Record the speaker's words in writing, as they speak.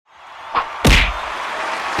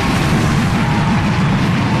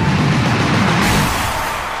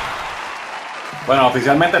Bueno,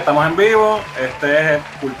 oficialmente estamos en vivo. Este es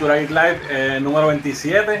Cultura Geek Live número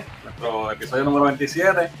 27, nuestro episodio número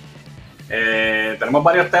 27. Tenemos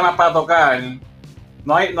varios temas para tocar.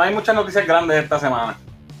 No hay muchas noticias grandes esta semana,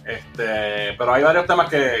 pero hay varios temas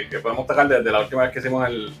que podemos tocar desde la última vez que hicimos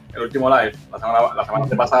el último live, la semana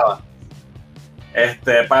pasada.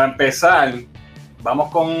 Para empezar,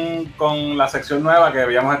 vamos con la sección nueva que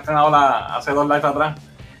habíamos estrenado hace 2 lives atrás,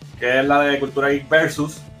 que es la de Cultura Geek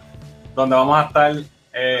Versus, donde vamos a estar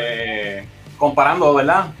comparando,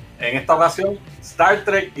 ¿verdad? En esta ocasión, Star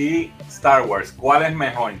Trek y Star Wars. ¿Cuál es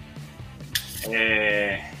mejor?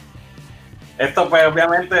 Esto pues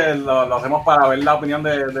obviamente lo hacemos para ver la opinión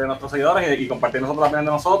de nuestros seguidores y compartir nosotros la opinión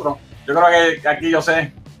de nosotros. Yo creo que aquí yo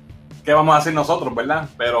sé qué vamos a decir nosotros, ¿verdad?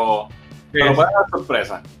 Pero puede dar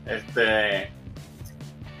sorpresa.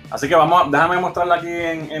 Así que déjame mostrarla aquí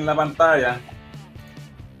en la pantalla.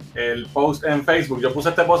 El post en Facebook. Yo puse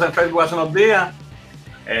este post en Facebook hace unos días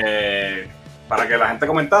para que la gente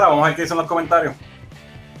comentara. Vamos a ver qué dicen los comentarios.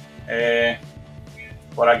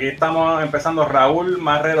 Por aquí estamos empezando. Raúl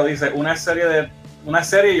Marrero dice: una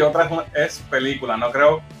serie y otra es película. No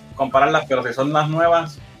creo compararlas, pero si son las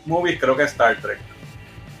nuevas movies, creo que Star Trek.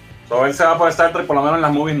 Él se va por Star Trek, por lo menos en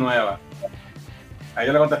las movies nuevas. A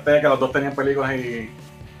yo le contesté que los dos tenían películas y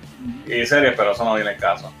series, pero eso no viene el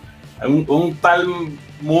caso. Un tal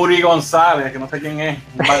Muri González, que no sé quién es,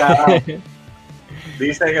 un bagarado,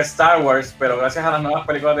 dice que Star Wars, pero gracias a las nuevas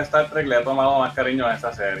películas de Star Trek le he tomado más cariño a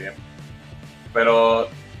esa serie. Pero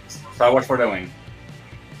Star Wars for the win.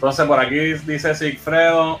 Entonces por aquí dice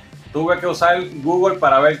Sigfredo: tuve que usar Google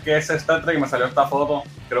para ver qué es Star Trek y me salió esta foto.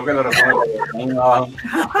 Creo que lo resume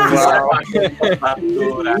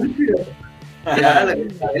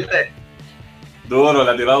duro,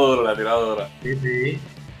 le ha tirado duro. Sí.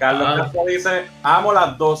 Carlos Castro dice: amo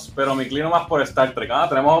las dos, pero me inclino más por Star Trek.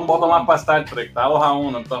 Tenemos un voto más para Star Trek. Está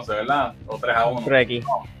 2-1 entonces, ¿verdad? O 3-1. Treki.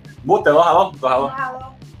 Buste,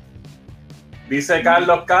 2-2. Dice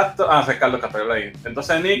Carlos Castro. Es Carlos Castro, yo leí.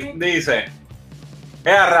 Entonces Nick dice: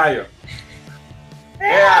 ¡es a rayo!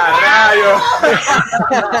 ¡es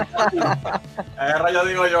a rayo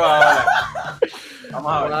digo yo ahora!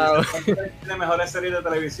 Vamos a ver. Wow. Tiene mejores series de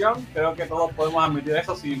televisión. Creo que todos podemos admitir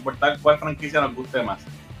eso sin importar cuál franquicia nos guste más.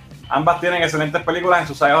 Ambas tienen excelentes películas en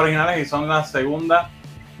sus sagas originales y son la segunda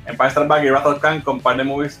Empire Strikes Back y Wrath of Khan con par de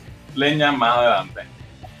movies leña más adelante.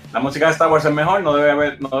 La música de Star Wars es mejor, no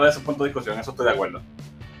debe ser punto de discusión, eso estoy de acuerdo.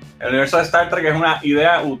 El universo de Star Trek es una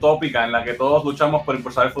idea utópica en la que todos luchamos por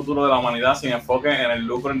impulsar el futuro de la humanidad sin enfoque en el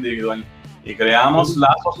lucro individual y creamos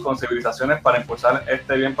lazos con civilizaciones para impulsar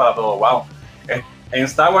este bien para todos. ¡Wow! En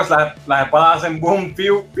Star Wars las espadas hacen boom,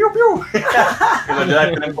 piu, piu, piu. Y los Jedi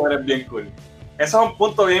tienen poderes bien cool. Eso es un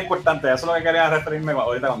punto bien importante. Eso es lo que quería referirme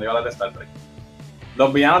ahorita cuando iba a hablar de Star Trek.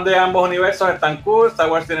 Los villanos de ambos universos están cool. Star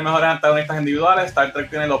Wars tiene mejores antagonistas individuales. Star Trek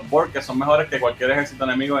tiene los Borg, que son mejores que cualquier ejército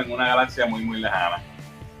enemigo en una galaxia muy, muy lejana.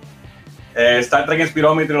 Star Trek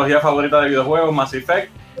inspiró mi trilogía favorita de videojuegos, Mass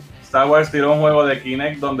Effect. Star Wars tiró un juego de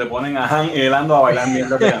Kinect donde ponen a Han y Lando a bailar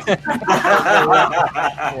mierda.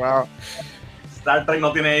 Wow. Star Trek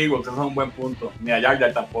no tiene Ewoks, eso es un buen punto. Ni a Jar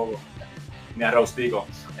Jar tampoco. Ni a Rostico.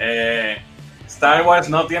 Star Wars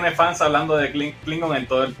no tiene fans hablando de Klingon en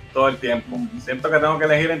todo el tiempo. Siento que tengo que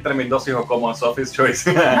elegir entre mis dos hijos como Sophie's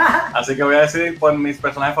Choice. Así que voy a decidir por mis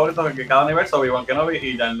personajes favoritos de cada universo, Obi-Wan Kenobi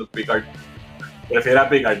y Jean-Luc Picard. Prefiero a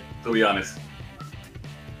Picard, to be honest.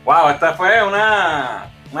 Wow, esta fue una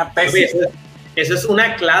tesis. Eso es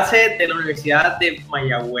una clase de la Universidad de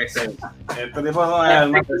Mayagüez. Este tipo es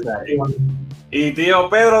una tesis. Y tío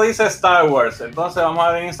Pedro dice Star Wars. Entonces vamos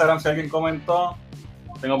a ver en Instagram si alguien comentó.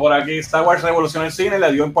 Tengo por aquí: Star Wars revolucionó el cine,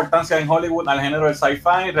 le dio importancia en Hollywood al género del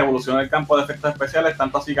sci-fi, revolucionó el campo de efectos especiales,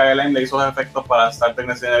 tanto así que ILM le hizo los efectos para Star Trek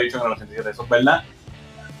Next Generation en el 87. Eso es verdad.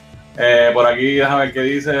 Por aquí déjame ver qué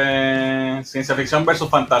dice: ciencia ficción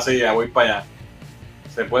versus fantasía. Voy para allá.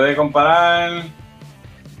 Se puede comparar.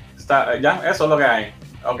 Ya, eso es lo que hay.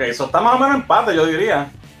 Ok, eso está más o menos empate, yo diría.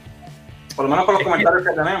 Por lo menos con los comentarios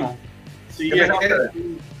que tenemos. Sí,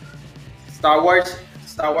 Star Wars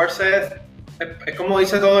es como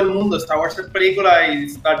dice todo el mundo, Star Wars es película y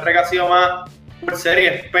Star Trek ha sido más por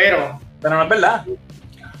series, pero no es verdad.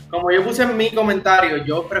 Como yo puse en mi comentario,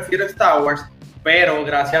 yo prefiero Star Wars, pero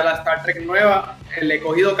gracias a la Star Trek nueva le he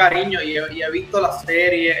cogido cariño y he visto las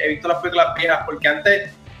series, he visto las películas viejas, porque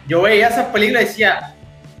antes yo veía esas películas y decía,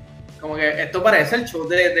 como que esto parece el show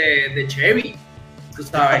de Chevy, tú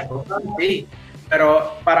sabes, sí.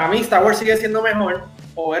 Pero para mí Star Wars sigue siendo mejor,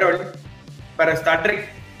 overall, pero Star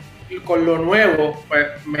Trek con lo nuevo,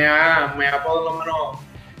 pues me ha por lo menos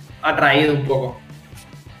atraído un poco.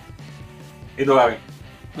 ¿Y tú, Gaby?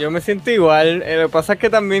 Yo me siento igual. Lo que pasa es que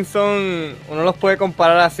también uno los puede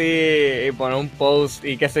comparar así y poner un post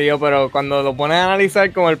y qué sé yo, pero cuando lo pones a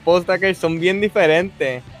analizar como el post de aquel son bien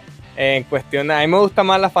diferentes. En cuestión, a mí me gusta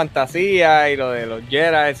más la fantasía y lo de los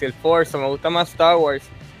Jedi y el Force, me gusta más Star Wars.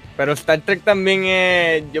 Pero Star Trek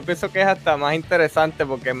también yo pienso que es hasta más interesante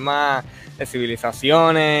porque es más de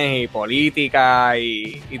civilizaciones y política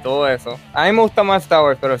y todo eso. A mí me gusta más Star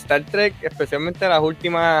Wars, pero Star Trek, especialmente las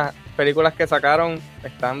últimas películas que sacaron,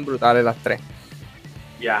 están brutales las tres.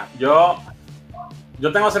 Ya, yo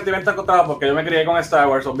tengo sentimientos encontrados porque yo me crié con Star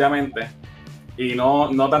Wars, obviamente, y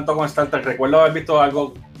no tanto con Star Trek. Recuerdo haber visto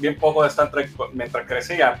algo bien poco de Star Trek mientras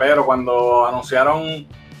crecía, pero cuando anunciaron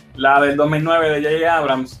la del 2009 de J.J.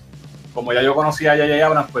 Abrams, como ya yo conocía a J.J.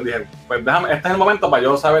 Abrams, pues dije, pues déjame, este es el momento para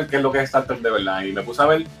yo saber qué es lo que es Star Trek de verdad. Y me puse a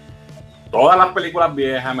ver todas las películas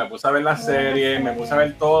viejas, me puse a ver las series, me puse a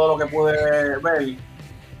ver todo lo que pude ver.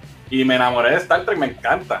 Y me enamoré de Star Trek, me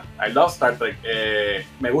encanta. I love Star Trek.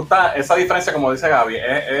 Me gusta esa diferencia, como dice Gaby.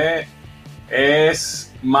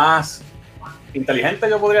 Es más inteligente,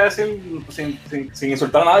 yo podría decir, sin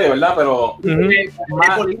insultar a nadie, ¿verdad? Pero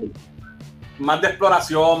más de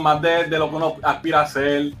exploración, más de lo que uno aspira a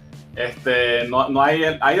hacer. No hay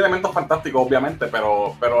elementos fantásticos, obviamente,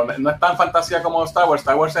 pero no es tan fantasía como Star Wars.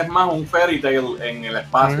 Star Wars es más un fairy tale en el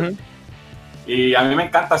espacio. Y a mí me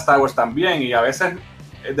encanta Star Wars también, y a veces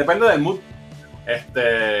depende del mood,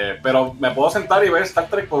 pero me puedo sentar y ver Star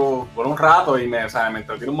Trek por un rato y me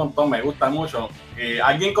entretiene un montón, me gusta mucho. Y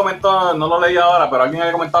alguien comentó, no lo leí ahora, pero alguien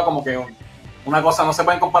había comentado como que una cosa no se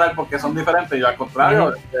pueden comparar porque son diferentes. Yo al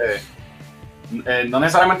contrario, no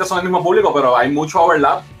necesariamente son el mismo público, pero hay mucho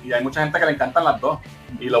overlap y hay mucha gente que le encantan las dos.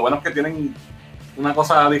 Y lo bueno es que tienen una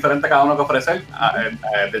cosa diferente cada uno que ofrecer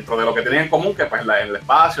dentro de lo que tienen en común, que pues el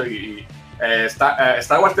espacio. Y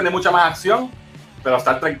Star Wars tiene mucha más acción, pero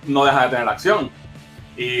Star Trek no deja de tener acción.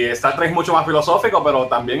 Y Star Trek es mucho más filosófico, pero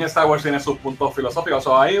también Star Wars tiene sus puntos filosóficos.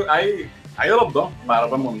 Hay de los dos para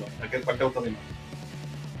todo el mundo. ¿Cuál te gusta a ti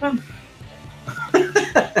más?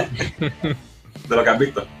 De lo que has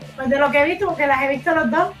visto. Pues de lo que he visto, porque las he visto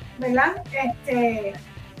los dos, ¿verdad?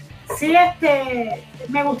 Sí,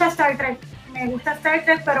 me gusta Star Trek.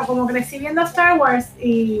 Pero como crecí viendo Star Wars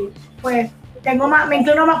y pues me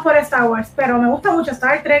inclino más por Star Wars, pero me gusta mucho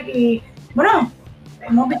Star Trek y bueno,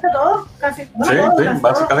 hemos visto todo, casi. Bueno, sí,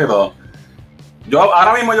 casi todo.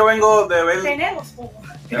 Ahora mismo yo vengo de ver... Tenemos todo.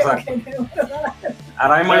 Exacto.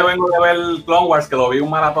 Ahora mismo yo vengo de ver Clone Wars, que lo vi un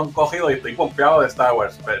maratón cogido y estoy confiado de Star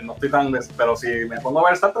Wars. No estoy pero si me pongo a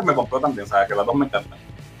ver Star Trek me confío también, ¿sabes? Que las dos me encantan.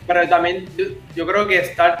 Pero también yo creo que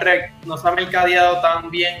Star Trek no se ha mercadeado tan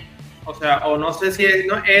bien, o sea, o no sé si es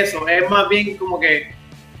eso, es más bien como que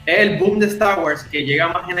es el boom de Star Wars que llega a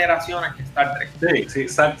más generaciones que Star Trek. Sí,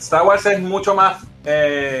 Star Wars es mucho más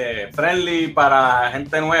friendly para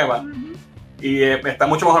gente nueva. Y está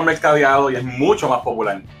mucho mejor mercadeado y es mucho más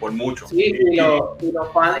popular, por mucho. Sí, y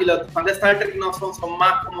los fans de Star Trek no son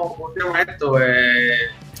más como, ¿cómo se llama esto?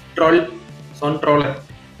 Son trollers.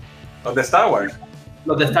 ¿Los de Star Wars?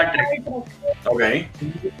 Los de Star Trek. Ok.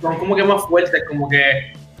 Son como que más fuertes, como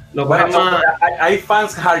que hay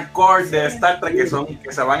fans hardcore de Star Trek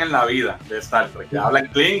que se van en la vida de Star Trek, que hablan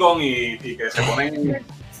Klingon y que se ponen...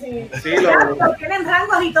 Sí, tienen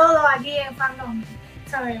rangos y todo aquí en fandom.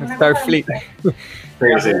 Starfleet.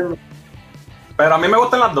 Sí. Pero a mí me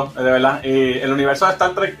gustan las dos, de verdad. Y el universo de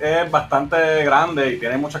Star Trek es bastante grande y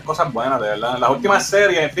tiene muchas cosas buenas, de verdad. Las últimas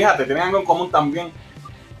series, fíjate, tienen algo en común también.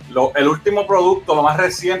 El último producto, lo más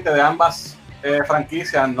reciente de ambas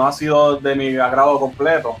franquicias, no ha sido de mi agrado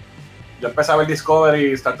completo. Yo empecé a ver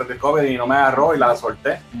Discovery, Star Trek Discovery, y no me agarró y la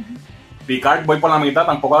solté. Picard voy por la mitad,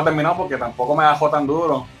 tampoco la he terminado porque tampoco me bajó tan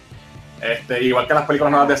duro. Igual que las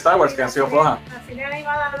películas nuevas de Star Wars que han sido flojas. La serie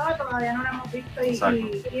animada no, todavía no la hemos visto y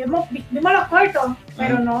vimos los cortos,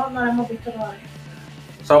 pero no la hemos visto todavía.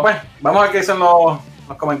 Pues, vamos a ver qué dicen los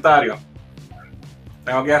comentarios.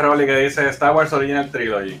 Tengo aquí a Rolly que dice Star Wars Original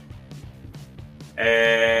Trilogy.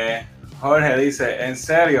 Jorge dice, en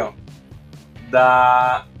serio,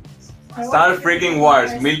 Star Freaking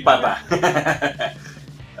Wars, 1000 patas.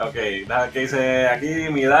 Ok, ¿qué dice aquí?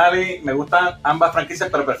 Mi Dali, me gustan ambas franquicias,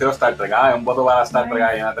 pero prefiero Star Trek. Un voto para Star Trek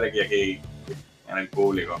ahí en la Trek y aquí en el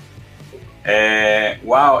público.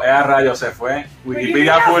 Wow, a rayo se fue.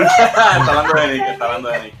 Wikipedia full. Está hablando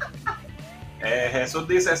de Nick. Jesús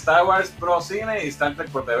dice Star Wars Pro Cine y Star Trek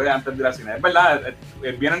Pro TV antes de ir al cine. Es verdad,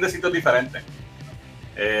 vienen de sitios diferentes.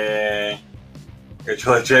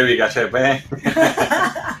 Hecho de Chevy, HP.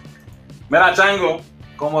 Mira, Chango.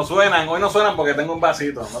 Como suenan, hoy no suenan porque tengo un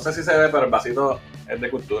vasito. No sé si se ve, pero el vasito es de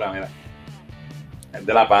cultura, mira. Es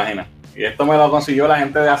de la página. Y esto me lo consiguió la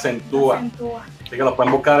gente de Acentúa. Acentúa. Así que los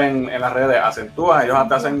pueden buscar en las redes de Acentúa. Ellos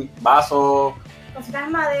hasta hacen vasos. Cositas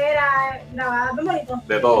en madera, grabadas de bonito.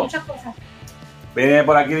 De todo. Muchas cosas. Viene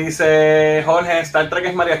por aquí, dice Jorge, Star Trek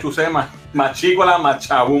es María Chusema, machícola,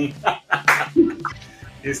 machabum.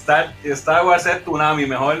 y Star Wars es Tsunami,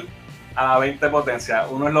 mejor a 20 potencia.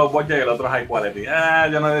 Uno es low budget y el otro es high quality.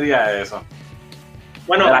 Yo no diría eso.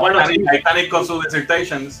 Bueno, sí. Titanic con su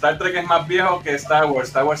dissertation. Star Trek es más viejo que Star Wars.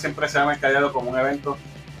 Star Wars siempre se ha mercadeado como un evento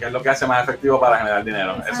que es lo que hace más efectivo para generar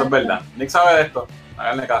dinero. Exacto. Eso es verdad. Nick sabe de esto.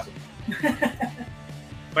 Háganle caso.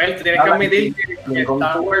 Pues tienes que admitir que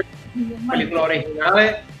Star Wars, películas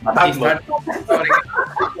originales, y Star Trek,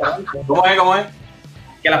 ¿Cómo es?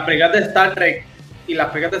 Que las películas de Star Trek y las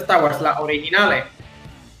películas de Star Wars, las originales,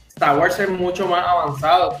 Star Wars es mucho más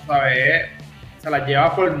avanzado, ¿sabes? Se las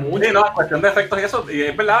lleva por mucho. Sí, no, cuestión de efectos y eso, y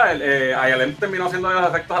es verdad, ILM terminó haciendo los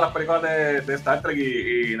efectos a las películas de Star Trek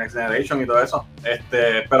y Next Generation y todo eso.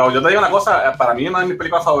 Pero yo te digo una cosa, para mí una de mis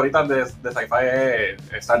películas favoritas de sci-fi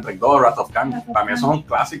es Star Trek 2, Wrath of Khan. Para mí eso es un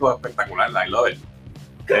clásico espectacular, I love it.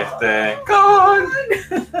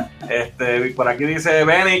 Por aquí dice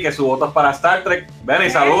Benny que su voto es para Star Trek. Benny,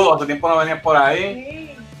 saludos, hace tiempo no venías por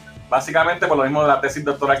ahí. Básicamente por lo mismo de la tesis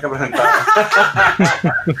doctoral que presentaron.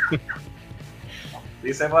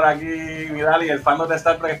 Dice por aquí Vidal, y el fandom de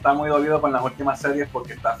Star Trek está muy dolido con las últimas series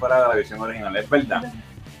porque está fuera de la visión original. Es verdad.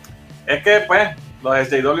 Es que, pues, los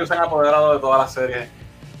SJW se han apoderado de todas las series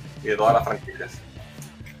y de todas las franquicias.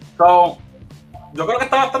 So, yo creo que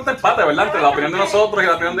está bastante empate, ¿verdad? Entre la opinión de nosotros y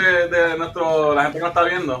la opinión de la gente que nos está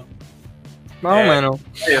viendo. Más o menos.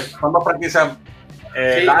 Son dos franquicias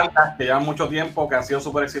largas que llevan mucho tiempo, que han sido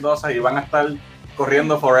súper exitosas y van a estar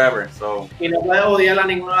corriendo forever. So. Y no puedes odiar a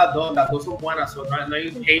ninguna de las dos son buenas. So, no hay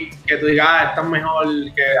un hate que tú digas, esta es mejor.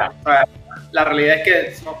 O sea, la realidad es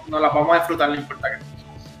que no las vamos a disfrutar, no importa qué.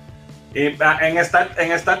 Y en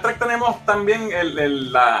Star Trek tenemos también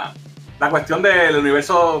la cuestión del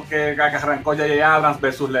universo que arrancó J.J. Abrams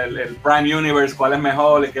versus el Prime Universe, cuál es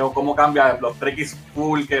mejor y cómo cambia los Trekkies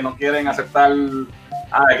full que no quieren aceptar.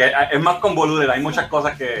 Que es más convoluted, hay muchas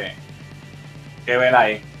cosas que ver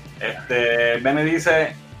ahí. Benny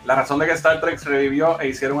dice, la razón de que Star Trek se revivió e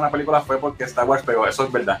hicieron una película fue porque Star Wars pegó. Eso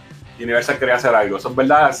es verdad. Universal quería hacer algo. Eso es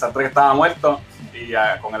verdad. Star Trek estaba muerto y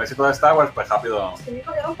con el éxito de Star Wars, pues rápido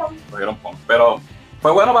cogieron pon. Pero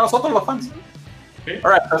fue bueno para nosotros los fans. Sí.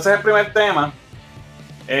 Alright, entonces es el primer tema.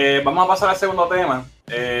 Vamos a pasar al segundo tema.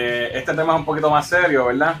 Este tema es un poquito más serio,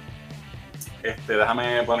 ¿verdad?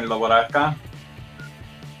 Déjame ponerlo por acá.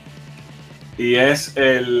 Y es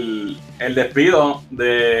el despido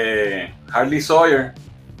de Harley Sawyer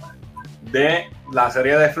de la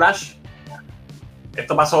serie de Flash.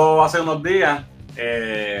 Esto pasó hace unos días.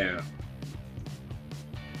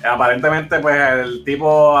 Aparentemente, pues el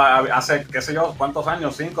tipo hace, qué sé yo, ¿cuántos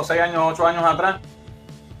años? 5, 6 años, 8 años atrás,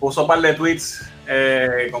 puso un par de tweets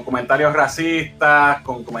con comentarios racistas,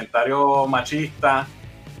 con comentarios machistas,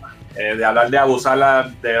 de hablar de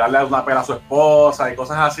abusarla, de darle una pela a su esposa y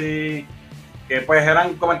cosas así, que pues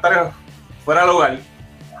eran comentarios fuera de lugar,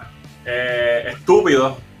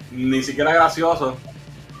 estúpidos, ni siquiera graciosos,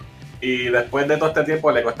 y después de todo este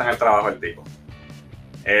tiempo le cuestan el trabajo al tipo.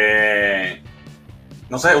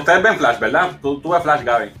 No sé, ustedes ven Flash, ¿verdad? Tú ves Flash,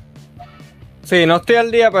 Gaby. Sí, no estoy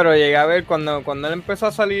al día, pero llegué a ver cuando él empezó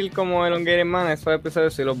a salir como Elongated Man, esos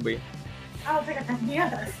episodios sí los vi. O sea que estás bien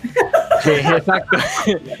atrás. Sí, exacto.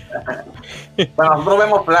 Bueno, nosotros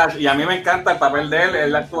vemos Flash y a mí me encanta el papel de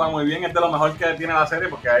él actúa muy bien, es de lo mejor que tiene la serie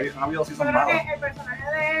porque han habido seasons malos. Yo creo que el personaje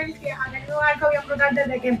de él que ha tenido un arco bien brutal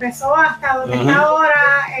desde que empezó hasta donde está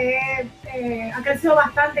ahora, ha crecido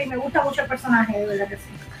bastante y me gusta mucho el personaje, de verdad que sí.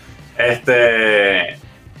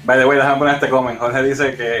 By the way, déjame poner este comment. Jorge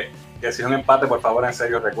dice que si es un empate, por favor, en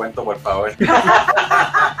serio, recuento, por favor. Está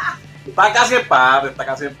casi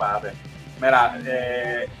empate. Mira,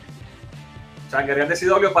 changuerías de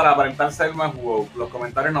CW para aparentar ser más wow. Los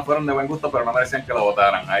comentarios no fueron de buen gusto, pero no merecían que lo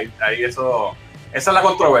votaran. Ahí esa es la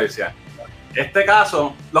controversia. Este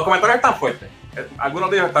caso, los comentarios están fuertes. Algunos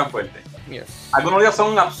de ellos están fuertes. Yes. Algunos de ellos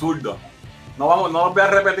son absurdos. No los voy a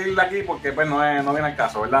repetir aquí porque pues no viene al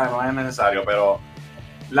caso, ¿verdad? No es necesario, pero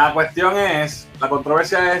la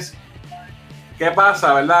controversia es ¿qué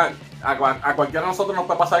pasa, verdad? A cualquiera de nosotros nos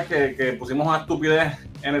puede pasar que pusimos una estupidez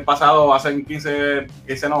en el pasado, hace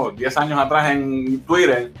 10 años atrás en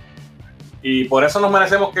Twitter, y por eso nos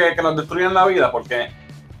merecemos que nos destruyan la vida, porque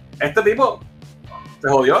este tipo se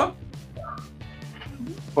jodió,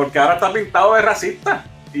 porque ahora está pintado de racista,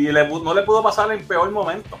 y no le pudo pasar en peor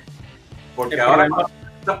momento. Porque ahora,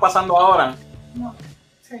 ¿qué está pasando ahora? No,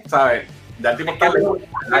 sí. ¿Sabes? Ya el tipo Es que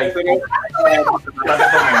está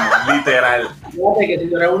literal. Fíjate que si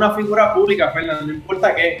tú eres una figura pública, Fernando, no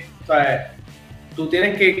importa qué, o sea, tú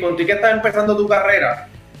tienes que, contigo que estás empezando tu carrera,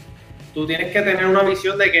 tú tienes que tener una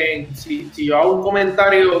visión de que si yo hago un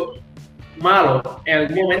comentario malo, en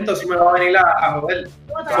algún momento sí me va a venir a joder.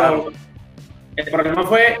 Claro. El problema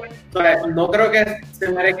fue, o sea, no creo que se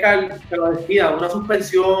merezca que lo despidan, una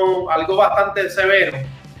suspensión, algo bastante severo,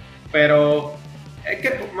 pero es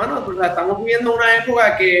que, mano, o sea, estamos viviendo una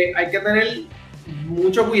época que hay que tener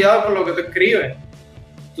mucho cuidado con lo que tú escribes,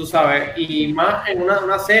 tú sabes, y más en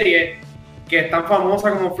una serie que es tan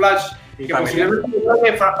famosa como Flash, Y que familiar.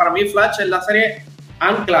 posiblemente para mí Flash es la serie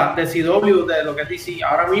ancla de CW, de lo que es DC,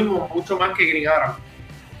 ahora mismo mucho más que Green Arrow,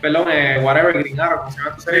 perdón, whatever, Green Arrow, como se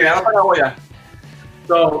llama tu serie. Ya no para Goya.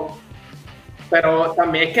 So, pero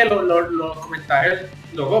también es que los comentarios,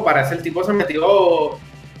 loco, parece el tipo se metió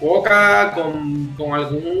coca con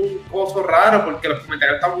algún coso raro, porque los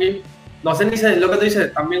comentarios están bien, no sé ni si es lo que tú dices,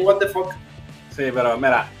 están bien what the fuck. Sí, pero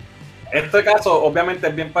mira, este caso obviamente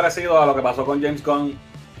es bien parecido a lo que pasó con James Gunn,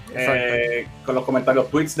 con los comentarios,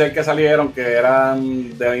 tweets de él que salieron, que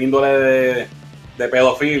eran de índole de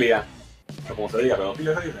pedofilia, o como se diga,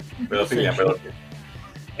 pedofilia se dice, pedofilia.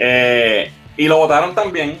 Y lo votaron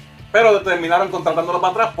también, pero terminaron contratándolo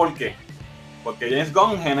para atrás. ¿Por qué? Porque James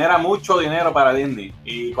Gunn genera mucho dinero para Disney.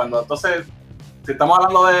 Y cuando entonces, si estamos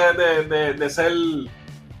hablando de ser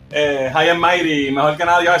high and mighty y mejor que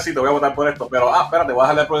nadie, a ver si te voy a votar por esto. Pero, espérate, voy a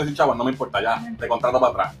dejarle el producir, chavo, no me importa, ya, te contrato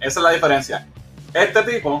para atrás. Esa es la diferencia. Este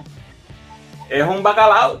tipo es un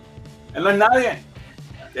bacalao. Él no es nadie.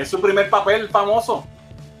 Es su primer papel famoso.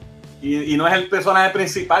 Y no es el personaje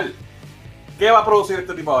principal. ¿Qué va a producir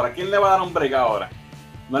este tipo ahora? ¿Quién le va a dar un break ahora?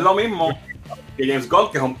 No es lo mismo que James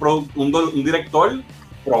Gunn, que es un director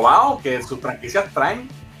probado, que sus franquicias traen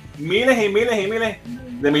miles y miles y miles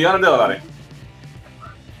de millones de dólares.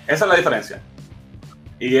 Esa es la diferencia.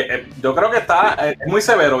 Y yo creo que es muy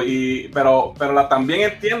severo, pero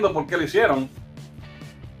también entiendo por qué lo hicieron.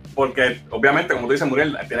 Porque obviamente, como tú dices,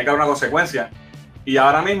 Muriel, tiene que haber una consecuencia. Y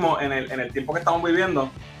ahora mismo, en el tiempo que estamos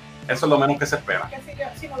viviendo, eso es lo menos que se espera.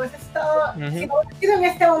 Si no hubiese estado, si no hubiese sido en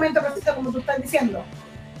este momento preciso, como tú estás diciendo,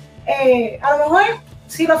 a lo mejor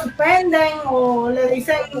si lo suspenden o le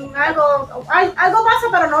dicen algo pasa,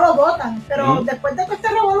 pero no lo votan. Pero después de que este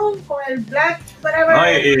revolú con el Black, whatever, no,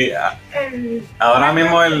 ahora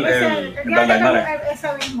mismo ese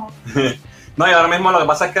mismo. No, y ahora mismo lo que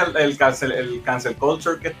pasa es que el cancel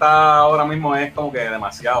culture que está ahora mismo es como que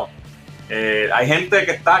demasiado. Hay gente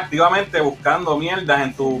que está activamente buscando mierdas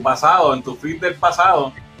en tu pasado, en tu feed del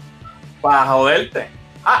pasado, para joderte.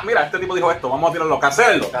 Mira, este tipo dijo esto, vamos a tirarlo,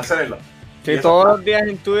 cancélenlo. Sí, todos los días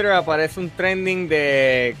en Twitter aparece un trending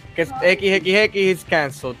de que XXX is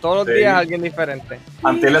cancelled. Todos los días alguien diferente.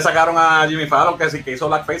 Antes le sacaron a Jimmy Fallon que hizo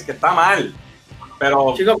blackface, que está mal.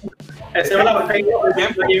 Pero chicos, ese blackface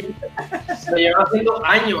lo llevan haciendo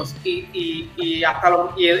años y hasta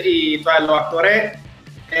los actores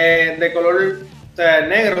de color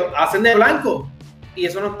negro hacen de blanco, y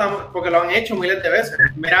eso no está, porque lo han hecho miles de veces.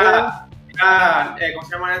 Mira, ¿cómo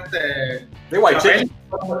se llama The White Chick?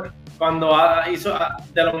 Cuando hizo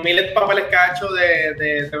de los miles de papeles que ha hecho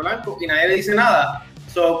de blanco y nadie le dice nada.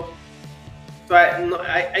 No,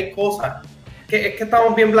 hay cosas es que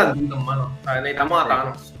estamos bien blanditos, hermano. Necesitamos a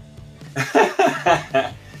Thanos.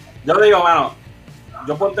 Yo digo, mano,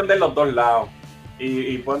 yo puedo entender los dos lados.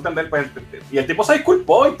 Y puedo entender, pues, y el tipo se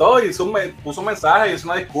disculpó y todo, y puso un mensaje, hizo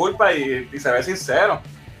una disculpa y se ve sincero.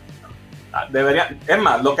 Debería, es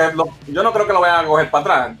más, yo no creo que lo vayan a coger para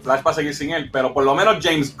atrás, Flash para seguir sin él, pero por lo menos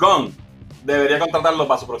James Gunn debería contratarlo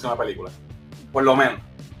para su próxima película. Por lo menos.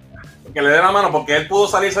 Que le dé la mano, porque él pudo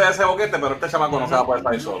salirse de ese boquete, pero este chamaco no se va a poder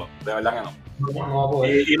salir solo. De verdad que no.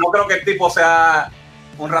 Y no creo que el tipo sea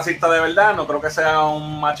un racista de verdad, no creo que sea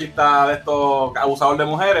un machista de estos abusador de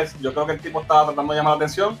mujeres. Yo creo que el tipo estaba tratando de llamar la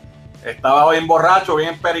atención, estaba bien borracho,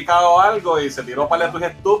 bien pericado o algo, y se tiró para el tuyo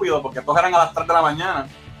estúpido, porque estos eran a las 3 de la mañana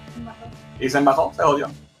y se embajó, se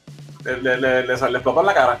jodió, le explotó en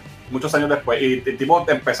la cara muchos años después, y el tipo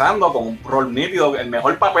empezando con un rol nítido, el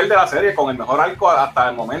mejor papel de la serie, con el mejor arco hasta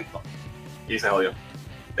el momento, y se jodió.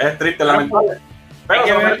 Es triste, lamentable, pero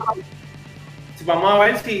vamos a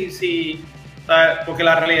ver si porque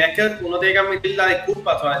la realidad es que uno tiene que admitir la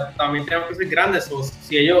disculpa, también tenemos que ser grandes,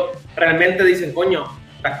 si ellos realmente dicen, coño,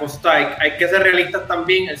 las cosas hay que ser realistas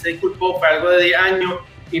también, él se disculpó, fue algo de 10 años,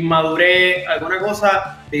 inmadurez, alguna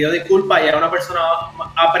cosa, pidió disculpas y ahora una persona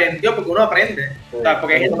aprendió, porque uno aprende,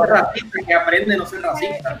 porque hay gente racista que aprende a no ser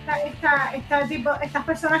racista. Estas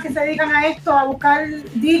personas que se dedican a esto, a buscar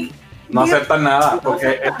no aceptan nada,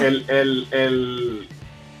 porque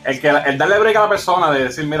el darle break a la persona, de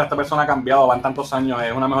decir, mira, esta persona ha cambiado, van tantos años,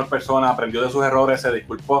 es una mejor persona, aprendió de sus errores, se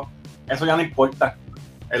disculpó, eso ya no importa.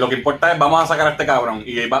 Lo que importa es, vamos a sacar a este cabrón,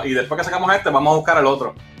 y después que sacamos a este, vamos a buscar al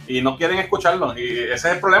otro. Y no quieren escucharlo, y ese es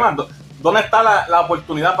el problema. ¿Dónde está la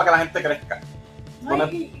oportunidad para que la gente crezca? No,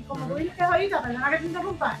 y como tú dijiste ahorita, perdona que te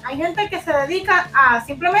interrumpa, hay gente que se dedica a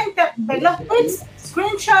simplemente ver los tweets,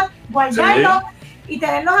 screenshots, guardarlos y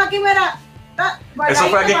tenerlos aquí, mira. Eso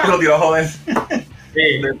fue aquí que lo tiró a joder.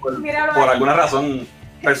 Sí. Por alguna razón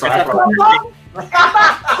personal.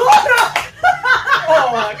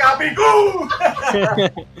 ¡Oh, Capicú!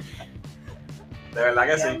 De verdad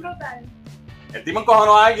que sí. El tipo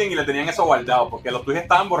encojonó a alguien y le tenían eso guardado, porque los tweets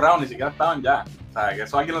estaban borrados, ni siquiera estaban ya. O sea, que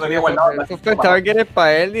eso alguien lo tenía guardado. Eso estaba que eres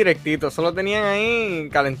para él directito, eso lo tenían ahí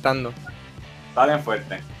calentando. Está bien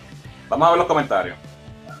fuerte. Vamos a ver los comentarios.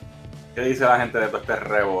 ¿Qué dice la gente de todo este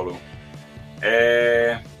revolú?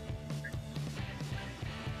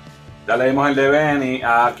 Ya leímos el de Benny.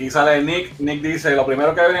 Aquí sale Nick. Nick dice, lo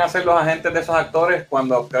primero que deben hacer los agentes de esos actores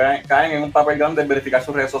cuando caen en un papel grande es verificar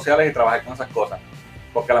sus redes sociales y trabajar con esas cosas.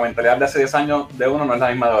 Porque la mentalidad de hace 10 años de uno no es la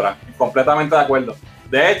misma de ahora. Completamente de acuerdo.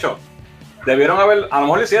 De hecho, debieron haber, a lo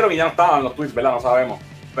mejor lo hicieron y ya no estaban los tweets, ¿verdad? No sabemos.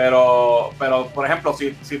 Pero por ejemplo,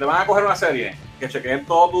 si te van a coger una serie, que chequeen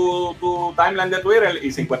todo tu timeline de Twitter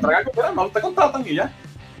y si encuentran algo, no te contratan y ya.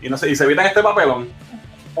 Y no sé, y se evitan este papelón.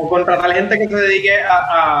 O contratar gente que se dedique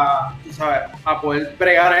tú sabes, a poder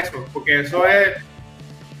bregar eso, porque eso es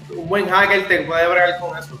un buen hacker te puede bregar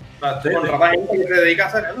con eso. O sea, Sí, contratar gente que se dedica a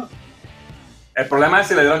hacer eso. El problema es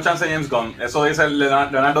si le dieron chance a James Gunn. Eso dice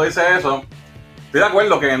Leonardo dice eso. Estoy de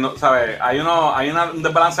acuerdo que no, ¿sabes? Hay un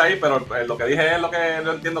desbalance ahí, pero lo que dije es lo que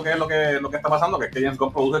yo entiendo que es lo que está pasando, que es que James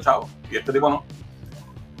Gunn produce chavo y este tipo no.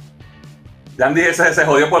 Andy se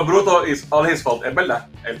jodió por bruto, it's all his fault. Es verdad.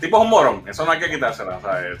 El tipo es un morón. Eso no hay que quitársela.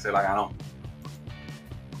 ¿Sabes? Se la ganó.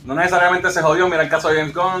 No necesariamente se jodió. Mira el caso de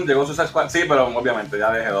James Gunn. Llegó Suicide Squad. Sí, pero obviamente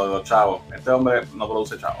ya dejé los chavos. Este hombre no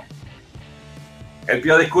produce chavos. Él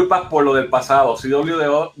pidió disculpas por lo del pasado.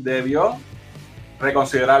 CW debió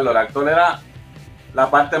reconsiderarlo. El actor era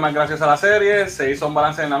la parte más graciosa de la serie. Se hizo un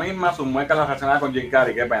balance en la misma. Sus muecas las relacionadas con Jim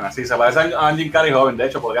Carrey. Qué pena. Sí, se parece a Jim Carrey joven. De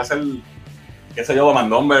hecho, podría ser... qué sé yo,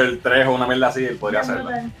 Domandumber 3 o una mierda así, él podría hacerlo.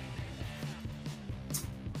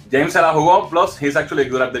 James se la jugó, plus he's actually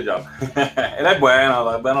good at the job. Él es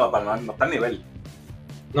bueno, no está al nivel.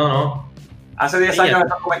 No. Hace 10 años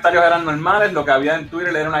estos comentarios eran normales, lo que había en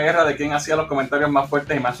Twitter era una guerra de quién hacía los comentarios más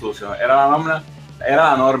fuertes y más sucios. Era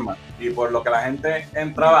la norma, y por lo que la gente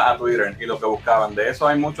entraba a Twitter y lo que buscaban. De eso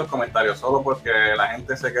hay muchos comentarios, solo porque la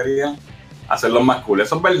gente se quería hacerlos más cool.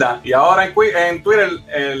 Eso es verdad. Y ahora en Twitter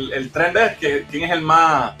el trend es que quién es el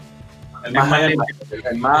más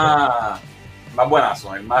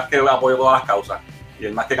buenazo, el más que apoyó todas las causas y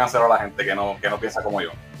el más que canceló a la gente que no piensa como yo.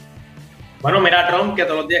 Bueno, mira a Trump que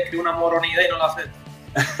todos los días escribe una moronida y no la hace.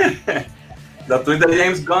 Los tweets de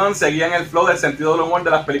James Gunn seguían el flow del sentido del humor de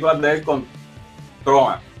las películas de él con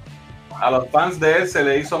Troma. A los fans de él se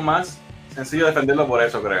le hizo más sencillo defenderlo por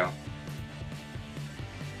eso, creo.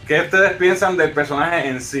 ¿Qué ustedes piensan del personaje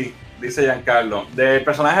en sí? Dice Giancarlo. Del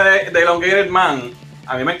personaje de Elongated Man,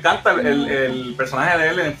 a mí me encanta el personaje de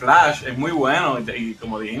él en Flash, es muy bueno y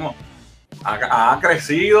como dijimos, ha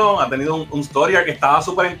crecido, ha tenido un story que estaba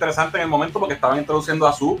súper interesante en el momento porque estaban introduciendo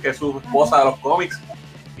a Sue, que es su esposa de los cómics,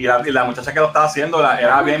 y la muchacha que lo estaba haciendo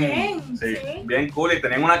era bien cool y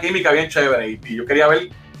tenían una química bien chévere y yo quería ver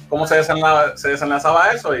cómo se desenlazaba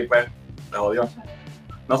eso y pues se jodió.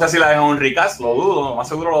 No sé si la dejan un recast, lo dudo, más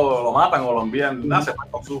seguro lo matan o lo envían, se fue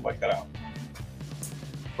con Super, carajo.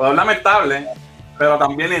 Pues es lamentable, pero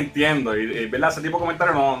también entiendo, y ver ese tipo de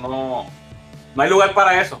comentarios no hay lugar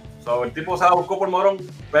para eso. El tipo se la buscó por morón,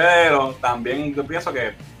 pero también yo pienso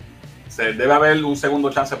que se debe haber un segundo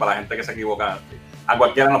chance para la gente que se equivoca. A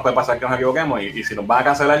cualquiera nos puede pasar que nos equivoquemos y si nos van a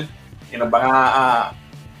cancelar y nos van a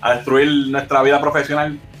destruir nuestra vida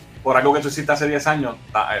profesional por algo que tú hiciste hace 10 años,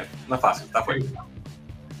 no es fácil, está fuerte.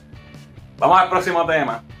 Vamos al próximo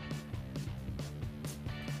tema.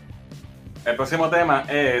 El próximo tema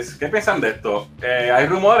es, ¿qué piensan de esto? Hay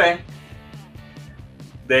rumores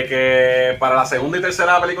de que para la segunda y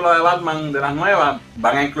tercera película de Batman de las nuevas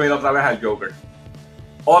van a incluir otra vez al Joker.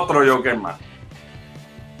 Otro Joker más.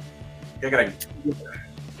 ¿Qué creen?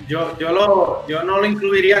 Yo no lo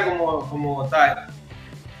incluiría como tal.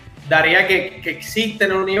 Daría que existe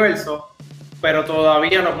en el universo, pero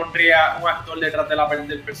todavía no pondría un actor detrás de la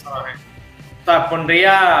del personaje. O sea,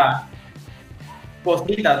 pondría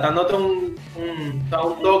cositas, dándote un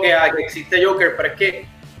toque a que existe Joker, pero es que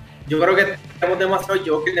yo creo que tenemos demasiado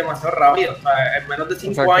Joker, demasiado rápido. O sea, en menos de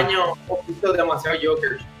 5 años, poquito demasiado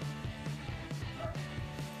Joker.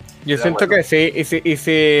 Yo siento que sí, y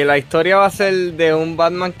si la historia va a ser de un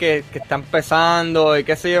Batman que está empezando y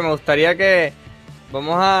qué sé yo, me gustaría que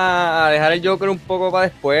vamos a dejar el Joker un poco para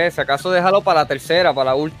después, si acaso déjalo para la tercera,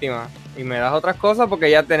 para la última, y me das otras cosas porque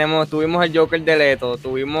ya tuvimos el Joker de Leto,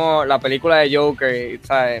 tuvimos la película de Joker,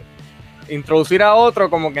 ¿sabes? Introducir a otro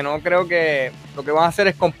como que no creo que lo que van a hacer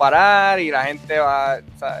es comparar y la gente va,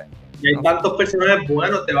 ¿sabes? Y hay tantos personajes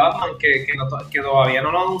buenos de Batman que todavía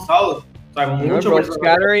no lo han usado. O sea, muchos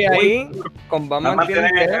personajes ahí con Batman tiene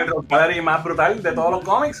el Rogue Gallery más brutal de todos los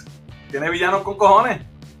cómics. Tiene villanos con cojones.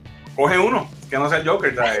 Coge uno, que no sea el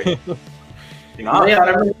Joker, ¿sabes? Y no,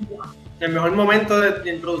 ahora el mejor momento de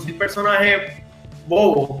introducir personajes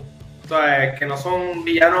bobos, o sea, que no son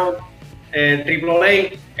villanos AAA,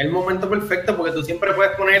 es el momento perfecto porque tú siempre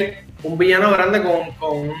puedes poner un villano grande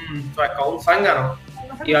con un zángano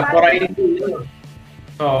y vas por ahí.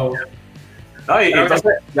 So, no, y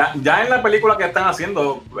entonces, ya en la película que están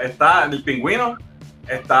haciendo, está el Pingüino,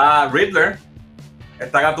 está Riddler,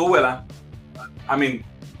 está Gatúbela. I mean,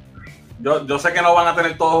 yo sé que no van a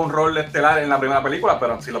tener todos un rol estelar en la primera película,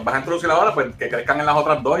 pero si los vas a introducir ahora, pues que crezcan en las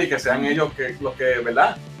otras dos y que sean ellos los que,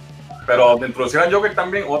 ¿verdad? Pero de introducir al Joker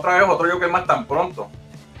también, otra vez otro Joker más tan pronto.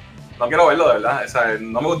 No quiero verlo, de verdad. O sea,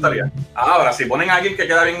 no me gustaría. Ahora, si ponen a alguien que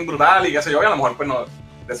queda bien brutal y qué sé yo, y a lo mejor pues no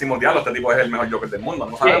decimos, diablo, este tipo es el mejor Joker del mundo,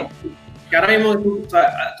 no sabemos. Que ahora mismo,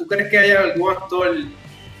 ¿tú crees que haya algún actor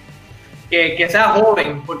que sea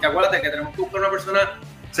joven? Porque acuérdate que tenemos que buscar una persona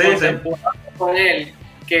con él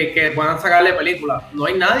que puedan sacarle películas. No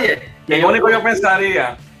hay nadie. Y el único yo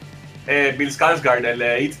pensaría, Bill Skarsgård, el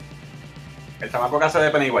de It, el chamaco que hace de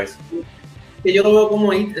Pennywise. Que yo lo veo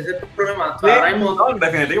como It, ese es el problema. Sí, no,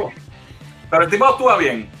 definitivo. Pero el tipo actúa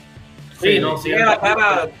bien. Sí, no, sí. Tiene la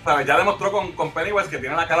cara, ¿sabes? Ya demostró con Pennywise que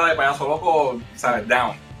tiene la cara de payaso loco, ¿sabes?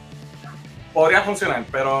 Down. Podría funcionar,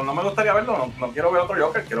 pero no me gustaría verlo. No quiero ver otro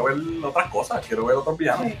Joker, quiero ver otras cosas, quiero ver otros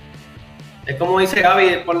villanos. Sí. Es como dice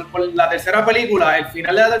Gaby, por la tercera película, el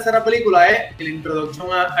final de la tercera película es la introducción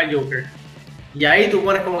a Joker. Y ahí tú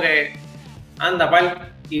pones como que, anda,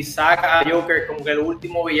 pal, y saca a Joker como que el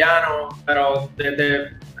último villano, pero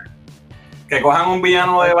desde... Que cojan un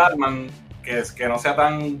villano de Batman que no sea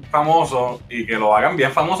tan famoso y que lo hagan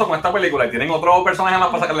bien famoso con esta película y tienen otro personaje más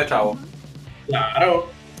para sacarle chavo.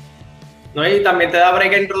 Claro. No, y también te da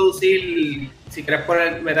break a introducir, si quieres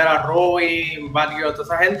meter a Robin, Batgirl, toda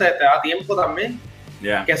esa gente, te da tiempo también.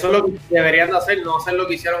 Yeah. Que eso es lo que deberían de hacer, no hacer lo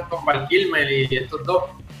que hicieron con Val Kilmer y estos dos.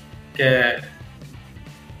 Que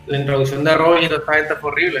la introducción de Robin y toda esta gente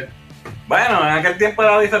fue horrible. Bueno, en aquel tiempo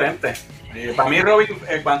era diferente. Para mí Robin,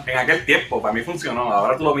 en aquel tiempo, para mí funcionó.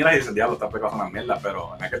 Ahora tú lo miras y dices, diablo, esta película es una mierda,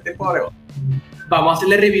 pero en aquel tiempo vale. Vamos a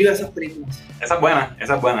hacerle review a esas películas. Esa es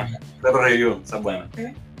buena. Retro review, esa es buena. ¿Sí?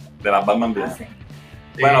 De las Batman Villanas. Sí.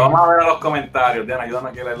 Bueno, vamos a ver los comentarios. Diana, ayúdame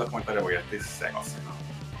aquí a leer los comentarios porque estoy seco.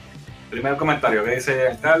 Primer comentario, ¿qué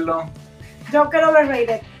dice Carlos? Joker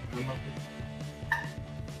overrated.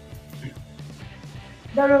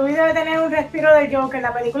 WB debe tener un respiro del Joker.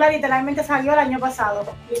 La película literalmente salió el año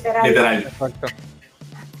pasado. Literal. Exacto.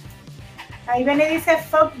 Ahí viene y dice,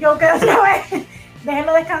 fuck Joker otra vez.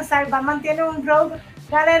 Déjenlo descansar. Batman tiene un Rogue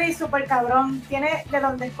Gallery super cabrón. Tiene de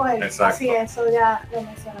dónde escoger. Exacto. Así es, eso ya lo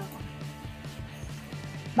mencionamos.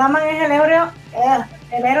 Batman es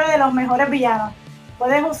el héroe de los mejores villanos.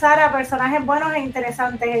 Puedes usar a personajes buenos e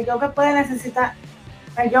interesantes. El Joker puede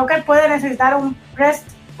necesitar un rest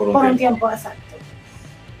por un tiempo, exacto.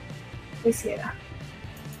 Lo hiciera.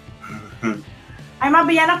 Hay más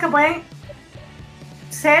villanos que pueden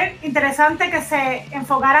ser interesantes que se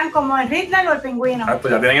enfocaran como el Riddler o el Pingüino. Exacto,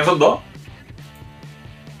 ya tienen esos dos.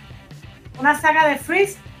 Una saga de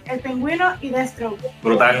Freeze, el Pingüino y Deathstroke.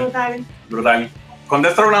 Brutal. Con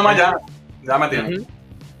Deathstroke nada más ya me tienen.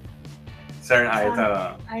 Ahí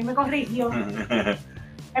está. Ahí me corrigió.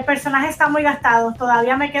 El personaje está muy gastado.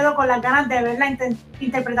 Todavía me quedo con las ganas de ver la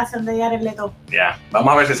interpretación de Jared Leto. Ya,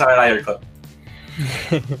 vamos a ver si sabe el Ayer Cut.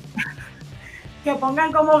 Que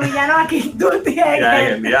pongan como villano a King Duty.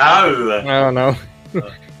 El diablo. No.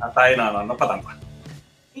 Hasta ahí no es para tanto.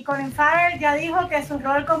 Y Colin Farrell ya dijo que su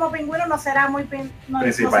rol como Pingüino no será muy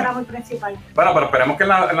principal. Bueno, pero esperemos que en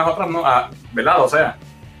las otras no, ¿verdad? O sea,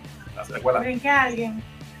 la secuela. Brinque a alguien.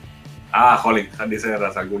 Holly, dice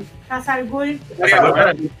Ra's al Ghul. Ra's al Ghul.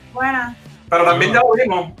 Buena. Pero también ya lo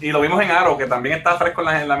vimos, y lo vimos en Arrow, que también está fresco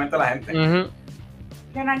en la mente de la gente.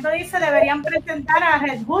 Leonardo dice, deberían presentar a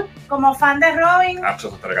Red Hood como fan de Robin.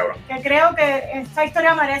 Eso está cabrón. Que creo que esta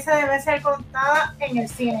historia debe ser contada en el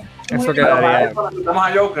cine. Eso quedaría. Vamos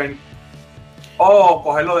a Joker.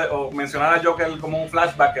 O mencionar a Joker como un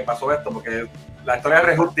flashback que pasó esto, porque la historia de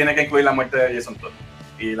Red Hood tiene que incluir la muerte de Jason Todd.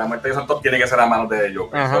 y la muerte de Jason Todd tiene que ser a manos de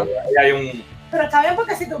Joker. So, ahí hay un... Pero está bien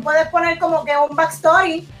porque si tú puedes poner como que un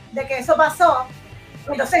backstory de que eso pasó,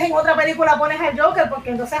 entonces en otra película pones al Joker,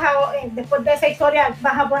 porque entonces después de esa historia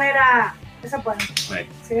vas a poner a... Eso puede. Sí,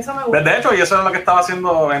 eso me gusta. De hecho, y eso es lo que estaba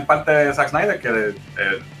haciendo en parte de Zack Snyder, que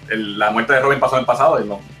la muerte de Robin pasó en el pasado y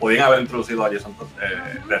no podían haber introducido a Jason Todd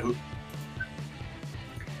de Hood.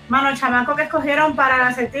 Mano, el chamaco que escogieron para el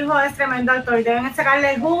acertijo es tremendo actor. Deben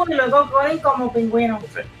sacarle el Hood y luego Colin como pingüino.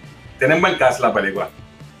 Sí. Tienen buen cast la película.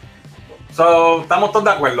 So, estamos todos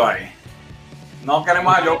de acuerdo ahí. No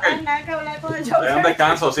queremos a Joker. No hay nada que hablar con el Joker. Es un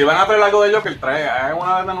descanso. Si van a traer algo de Joker, hagan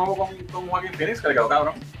una vez de nuevo con Joaquin Phoenix, que le quedó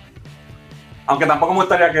cabrón. Aunque tampoco me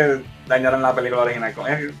gustaría que dañaran la película original.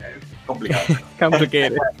 Es complicado.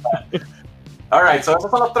 Complicated. Alright, so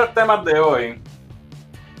esos son los 3 temas de hoy.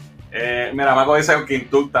 Mira, Marco dice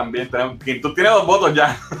Quintuk también. Quintuk tiene 2 votos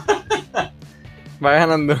ya. Va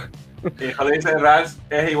ganando. Y Jole dice Ralph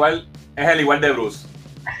es el igual de Bruce.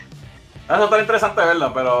 Eso está interesante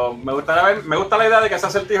verlo, pero me gusta la idea de que ese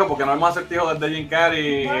acertijo, porque no hemos acertijo desde Jim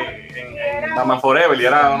Carrey en Batman Forever y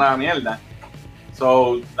era una mierda.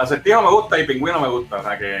 So, acertijo me gusta y pingüino me gusta, o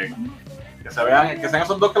sea que se vean, que sean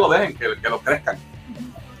esos dos que lo dejen, que los crezcan.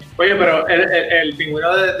 Oye, pero el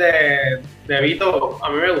pingüino de Vito a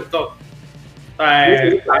mí me gustó. O sea,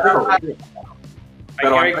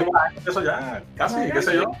 pero eso ya, casi, qué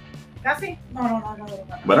sé yo. ¿Casi? No.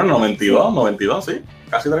 Bueno, 92, sí.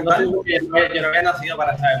 Casi 30 años. Yo no había nacido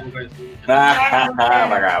para esa época.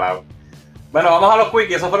 Bueno, vamos a los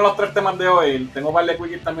quickies. Esos fueron los 3 temas de hoy. Tengo un par de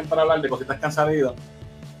quickies también para hablar de cositas que han salido.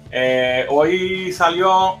 Hoy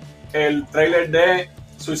salió el trailer de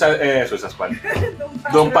Suicide Squad.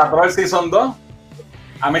 Doom Patrol Season 2.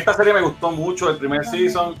 A mí esta serie me gustó mucho el primer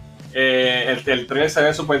season. El trailer se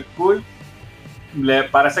ve súper cool.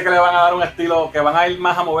 Parece que le van a dar un estilo que van a ir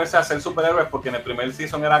más a moverse a ser superhéroes, porque en el primer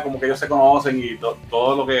season era como que ellos se conocen y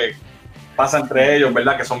todo lo que pasa entre ellos,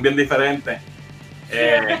 ¿verdad? Que son bien diferentes. Sí,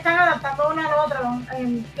 es que están adaptando uno al otro,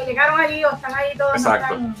 que llegaron allí o están ahí todos.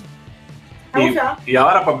 Exacto. Y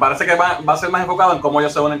ahora pues parece que va a ser más enfocado en cómo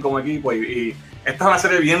ellos se unen como equipo y esta es una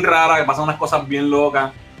serie bien rara que pasa unas cosas bien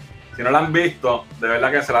locas. Si no la han visto, de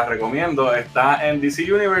verdad que se las recomiendo. Está en DC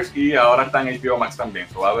Universe y ahora está en HBO Max también.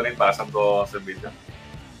 So va a venir para esos 2 servicios.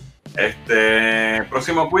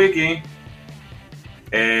 Próximo quickie.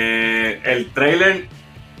 El trailer.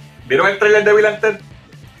 ¿Vieron el trailer de Bill and Ted?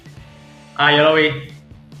 Yo lo vi.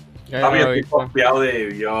 Estoy confiado de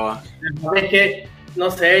Dios. Es que, no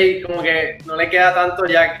sé, como que no le queda tanto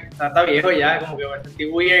ya, está viejo ya, como que me sentí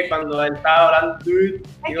weird cuando él estaba hablando. Es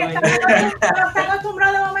que está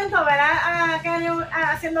acostumbrado de momento a ver a Kenny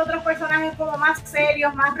haciendo otros personajes como más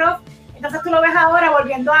serios, más rough. Entonces tú lo ves ahora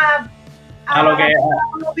volviendo a lo que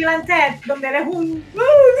como Bill and Ted, donde él es un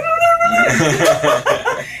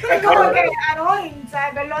es como que annoying,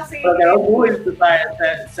 ¿sabes? Verlo así. Pero quedó cool,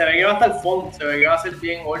 se ve que va a estar fun, se ve que va a ser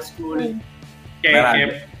bien old school.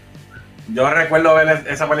 Yo recuerdo ver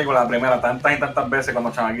esa película, la primera, tantas y tantas veces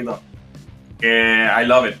cuando chamaquito, que I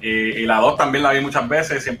love it. Y la 2 también la vi muchas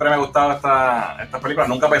veces, siempre me gustaba esta película,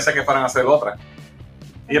 nunca pensé que fueran a hacer otra.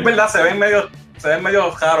 Y es verdad, se ven medio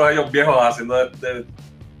raros ellos viejos haciendo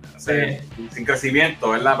sin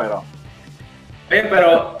crecimiento, ¿verdad?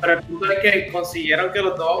 Pero el punto es que consiguieron que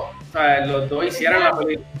los dos hicieran la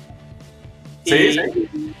película. Sí.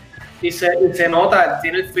 Y se nota,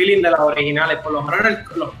 tiene el feeling de las originales, por lo menos en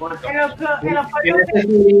los cortos. Tiene ese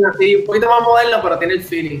feeling así, un poquito más moderno, pero tiene el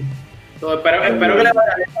feeling. Entonces, espero que le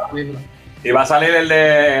vaya bien a la película. Y va a salir el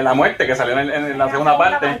de la muerte, que salió en la segunda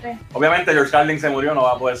parte. Obviamente George Carlin se murió, no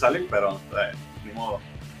va a poder salir, pero ni modo.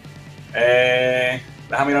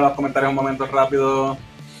 Déjame mirar los comentarios un momento rápido.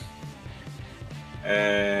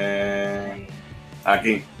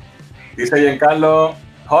 Aquí. Dice Giancarlo,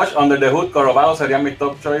 Hush, Under the Hood, Corobado serían mis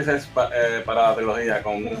top choices para la trilogía,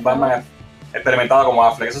 con un Batman experimentado como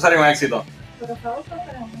Affleck. Eso sería un éxito.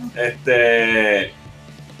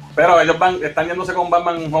 Pero ellos están yéndose con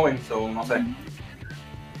Batman joven, so no sé.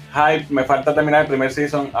 Hype, me falta terminar el primer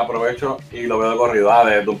season, aprovecho y lo veo de corrido.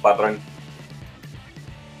 De un patrón.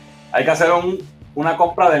 Hay que hacer una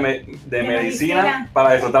compra de medicina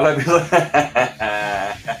para disfrutar los episodios.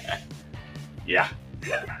 Ya.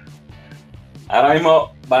 Ahora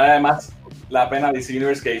mismo vale más la pena DC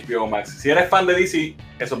Universe que HBO Max. Si eres fan de DC,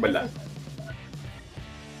 eso es verdad.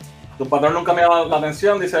 Tu patrón nunca me ha dado la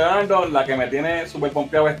atención, dice Leonardo. La que me tiene súper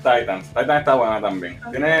pompeado es Titans. Titans está buena también.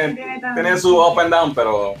 Tiene su up and down,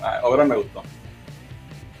 pero overall me gustó.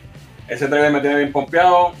 Ese trailer me tiene bien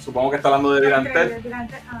pompeado. Supongo que está hablando de Bill and Ted.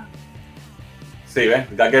 Sí, ¿ves?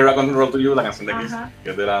 Got Get Rock and Roll to You, la canción de Kiss,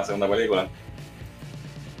 que es de la segunda película.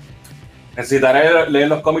 Necesitaré leer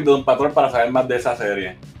los cómics de Doom Patrol para saber más de esa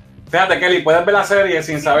serie. Fíjate, Kelly, puedes ver la serie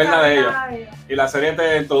sin saber nada de ellos. Y la serie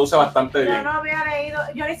te introduce bastante bien. Yo no había leído,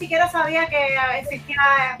 yo ni siquiera sabía que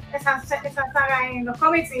existía esa saga en los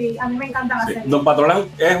cómics y a mí me encanta la serie. Doom Patrol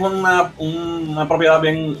es una propiedad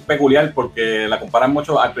bien peculiar porque la comparan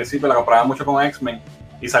mucho, al principio la comparaban mucho con X-Men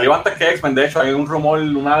y salió antes que X-Men. De hecho, hay un rumor,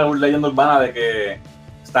 una leyenda urbana de que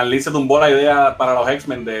Stan Lee se tumbó la idea para los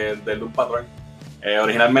X-Men del Doom Patrol.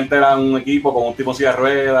 Originalmente era un equipo con un tipo en silla de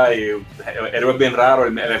ruedas y héroes bien raros.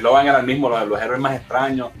 El eslogan era el mismo, los héroes más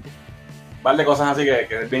extraños. Vale, cosas así que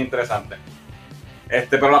es bien interesante.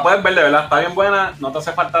 Pero la puedes ver, de verdad, está bien buena. No te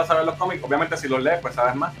hace falta saber los cómics. Obviamente, si los lees, pues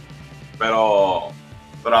sabes más. Pero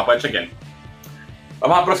la puedes chequear.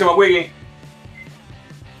 Vamos al próximo wiki.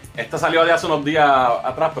 Esta salió de hace unos días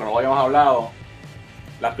atrás, pero no lo habíamos hablado.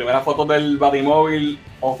 Las primeras fotos del Batimóvil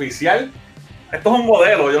oficial. Esto es un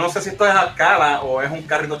modelo, yo no sé si esto es a escala o es un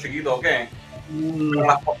carrito chiquito o qué.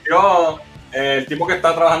 Las copió el tipo que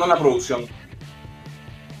está trabajando en la producción.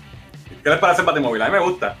 ¿Qué les parece el Batimóvil? A mí me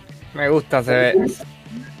gusta. Me gusta, se ve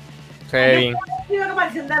bien. Yo que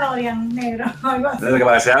parecía un DeLorean negro, algo así. Desde que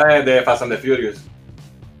parecía de Fast and the Furious.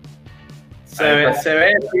 Se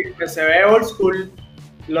ve old school.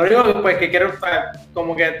 Lo único pues, que quiero,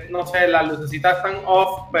 como que, no sé, las lucecitas están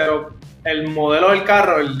off, pero el modelo del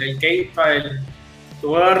carro, el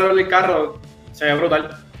tubo del carro, se ve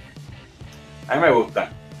brutal. A mí me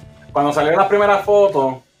gusta. Cuando salieron las primeras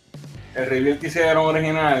fotos, el reveal que hicieron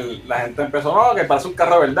original, la gente empezó, no, que parece un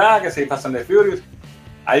carro de verdad, que sí, Fast and the Furious.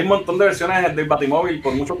 Hay un montón de versiones del Batimóvil,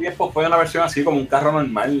 por mucho tiempo fue una versión así como un carro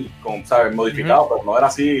normal, con, ¿sabes? Modificado, pero no era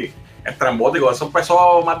así estrambótico. Eso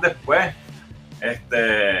empezó más después.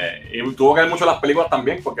 Y tuvo que ver mucho las películas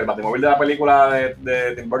también, porque el Batimóvil de la película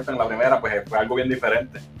de Tim Burton, la primera, pues fue algo bien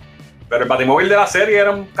diferente. Pero el Batimóvil de la serie era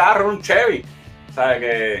un carro, un Chevy, ¿sabes?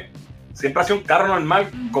 Que siempre ha sido un carro normal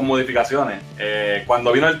con modificaciones.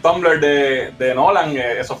 Cuando vino el Tumbler de Nolan,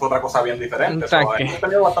 eso fue otra cosa bien diferente. Hemos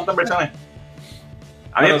tenido bastantes versiones.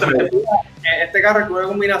 A mí este carro es una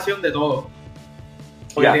combinación de todo.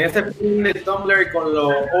 Porque tiene este feeling del Tumbler con lo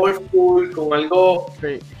old school, con algo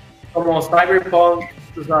como cyberpunk,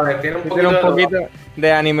 tú sabes. Tiene un poquito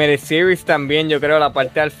de animated series también, yo creo, la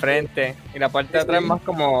parte al frente. Y la parte de atrás más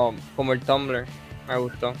como el Tumbler. Me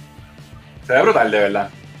gustó. Se ve brutal, de verdad.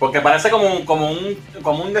 Porque parece como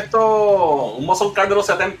un de estos, un muscle car de los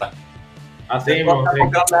 70. Así,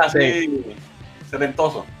 así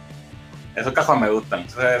setentoso. Esos cajos me gustan,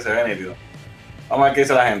 se ve nítido. Vamos a ver qué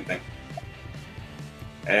dice la gente.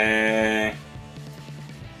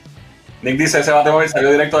 Nick dice, ese Batimóvil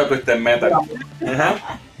salió directo de Twisted Metal.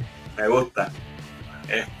 Me gusta.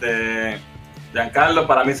 Giancarlo,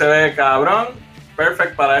 para mí se ve cabrón.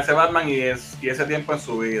 Perfect para ese Batman y ese tiempo en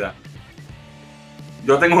su vida.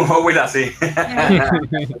 Yo tengo un Hot Wheel así.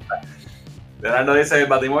 Leonardo dice, el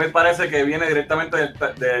Batimóvil parece que viene directamente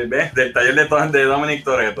del taller de Dominic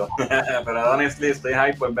Toretto. Pero honestly, estoy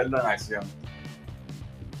hype por verlo en acción.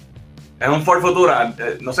 Es un Ford Futura.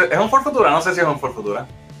 No sé, ¿es un Ford Futura? No sé si es un Ford Futura.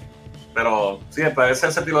 Pero sí, parece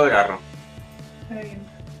ese estilo de carro.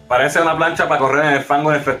 Parece una plancha para correr en el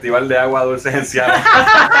fango en el Festival de Agua Dulce en Seattle.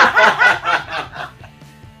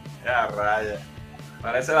 Ya raya.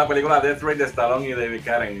 Parece la película Death Ray de Stallone y David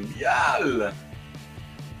Carradine. ¡Yal!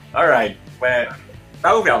 Alright, pues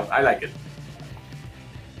está bufiado, I like it.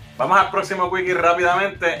 Vamos al próximo wiki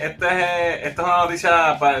rápidamente. Esta es una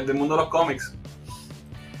noticia del mundo de los cómics.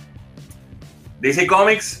 DC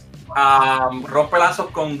Comics rompe lazos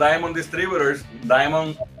con Diamond Distributors.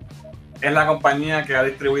 Diamond es la compañía que ha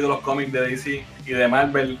distribuido los cómics de DC y de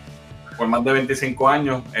Marvel por más de 25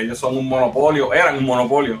 años. Ellos son un monopolio, eran un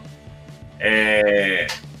monopolio.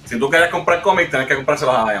 Si tú quieres comprar cómics, tienes que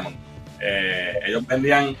comprárselos a Diamond. Ellos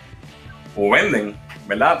vendían o venden,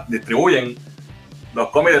 ¿verdad? Distribuyen los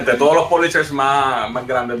cómics de todos los publishers más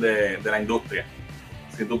grandes de la industria.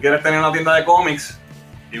 Si tú quieres tener una tienda de cómics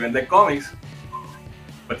y vender cómics,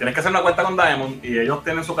 pues tienes que hacer una cuenta con Diamond y ellos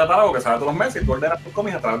tienen su catálogo que sale todos los meses y tú ordenas tus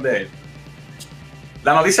cómics a través de ellos.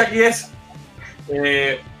 La noticia aquí es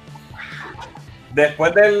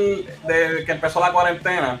después del que empezó la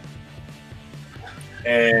cuarentena,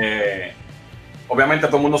 obviamente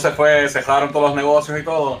todo el mundo se fue, cerraron todos los negocios y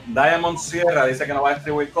todo. Diamond cierra, dice que no va a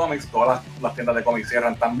distribuir cómics, todas las tiendas de cómics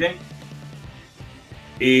cierran también.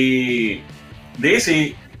 Y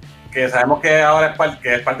DC, que sabemos que ahora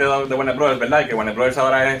es parte de Warner Brothers, ¿verdad? Y que Warner Brothers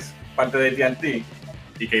ahora es parte de AT&T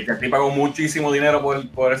y que AT&T pagó muchísimo dinero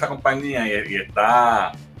por esa compañía y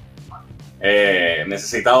está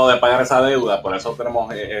necesitado de pagar esa deuda. Por eso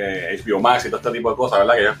tenemos HBO Max y todo este tipo de cosas,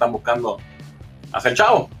 ¿verdad? Que ellos están buscando hacer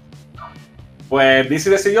chavo. Pues DC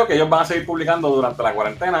decidió que ellos van a seguir publicando durante la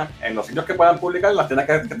cuarentena en los sitios que puedan publicar, las tiendas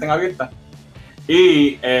que estén abiertas.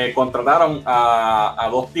 Y contrataron a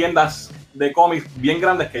 2 tiendas de cómics bien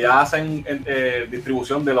grandes que ya hacen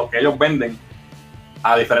distribución de lo que ellos venden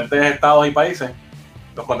a diferentes estados y países.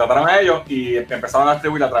 Los contrataron a ellos y empezaron a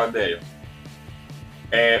distribuir a través de ellos.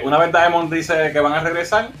 Una vez Diamond dice que van a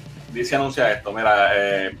regresar, DC anuncia esto: mira,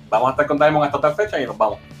 vamos a estar con Diamond hasta tal fecha y nos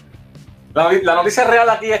vamos. La noticia real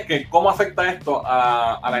aquí es que cómo afecta esto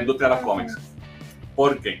a la industria de los cómics.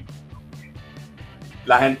 ¿Por qué?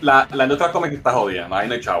 La industria de los cómics está jodida, ahí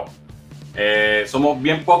no hay chavo. Somos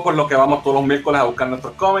bien pocos los que vamos todos los miércoles a buscar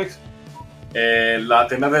nuestros cómics. Las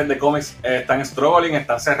tiendas de cómics están struggling,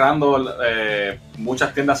 están cerrando.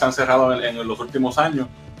 Muchas tiendas se han cerrado en los últimos años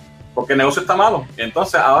porque el negocio está malo.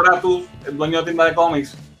 Entonces ahora tú, dueño de tienda de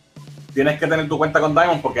cómics, tienes que tener tu cuenta con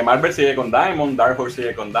Diamond porque Marvel sigue con Diamond, Dark Horse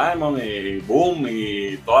sigue con Diamond y Boom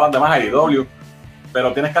y todas las demás, IDW.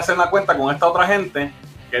 Pero tienes que hacer una cuenta con esta otra gente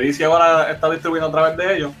que DC ahora está distribuyendo a través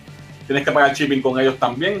de ellos. Tienes que pagar shipping con ellos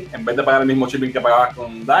también, en vez de pagar el mismo shipping que pagabas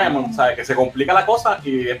con Diamond. ¿Sabes? Que se complica la cosa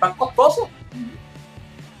y es tan costoso.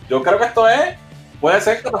 Yo creo que esto puede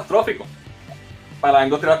ser catastrófico para la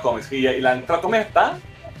industria de los cómics. Y la industria de los cómics está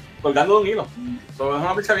colgando de un hilo. Es una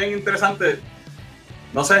noticia bien interesante.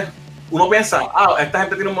 No sé, uno piensa, esta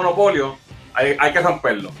gente tiene un monopolio, hay que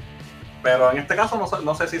romperlo. Pero en este caso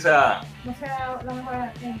no sé si sea... No sea la mejor,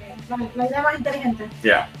 la idea más inteligente.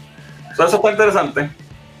 Ya. Eso está interesante.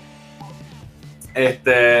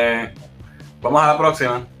 Vamos a la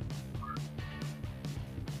próxima.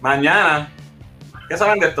 Mañana, ¿qué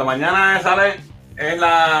saben de esto? Mañana es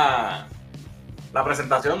la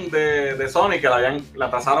presentación de Sony, que la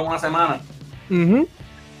atrasaron una semana.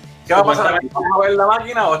 ¿Qué va a pasar? ¿Vamos a ver la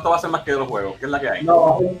máquina o esto va a ser más que de los juegos? ¿Qué es la que hay?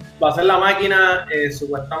 No, va a ser la máquina.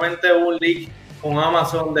 Supuestamente hubo un leak con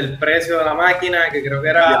Amazon del precio de la máquina, que creo que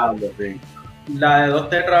era la de 2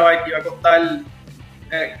 terabytes, que iba a costar,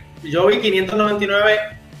 yo vi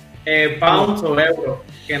 599 pounds o euros,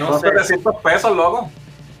 que no sé. 700 pesos, loco.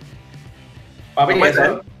 Papi, No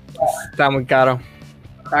eso Está muy caro.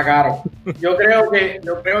 está caro. Yo creo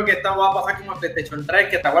que esta va a pasar como el PlayStation 3,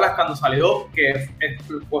 que te acuerdas cuando salió, que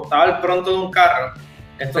costaba el pronto de un carro.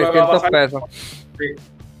 Esto lo que va a 600 pasar. pesos. Sí.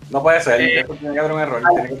 No puede ser, esto tiene que haber un error.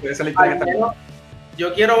 Tiene que ser la historia que está.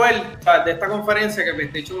 Yo quiero ver, o sea, de esta conferencia, que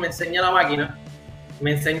PlayStation me enseña la máquina,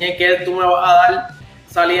 me enseñe qué tú me vas a dar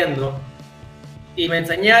saliendo, y me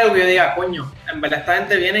enseñe algo que yo diga, coño, en verdad esta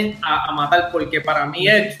gente viene a matar, porque para mí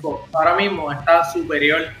Xbox ahora mismo está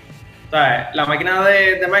superior. O sea, la máquina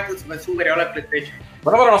de Microsoft es superior al PlayStation.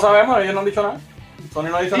 Bueno, pero no sabemos, ellos no han dicho nada. Sony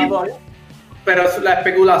no ha dicho nada todavía. Pero las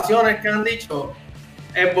especulaciones que han dicho,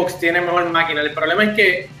 Xbox tiene mejor máquina. El problema es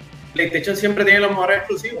que PlayStation siempre tiene los mejores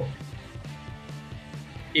exclusivos.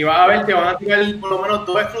 Y vas a ver que van a tirar por lo menos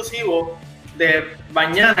 2 exclusivos de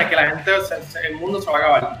mañana, que la gente, el mundo se va a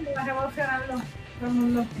acabar. Va a revolucionarlo todo el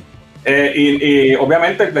mundo. Y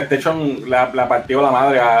obviamente el PlayStation la partió la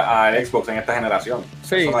madre a Xbox en esta generación.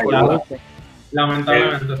 Sí, Eso no hay claro. duda.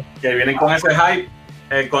 Lamentablemente. Que vienen con ese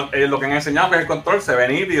hype. Lo que han enseñado, que es el control, se ve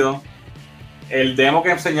nítido. El demo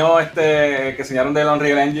que enseñaron del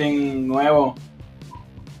Unreal Engine nuevo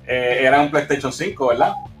era un PlayStation 5,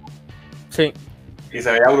 ¿verdad? Sí. Y se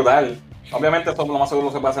veía brutal. Obviamente esto lo más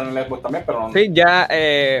seguro se puede hacer en el Xbox también, pero no. Sí, ya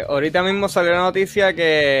ahorita mismo salió la noticia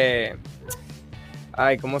que...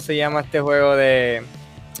 Ay, ¿cómo se llama este juego de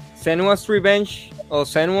Senua's Revenge? O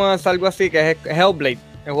Senua's algo así, que es Hellblade.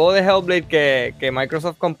 El juego de Hellblade que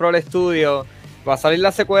Microsoft compró el estudio. Va a salir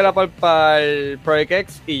la secuela para el Project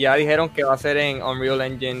X y ya dijeron que va a ser en Unreal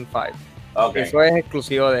Engine 5. Okay. Eso es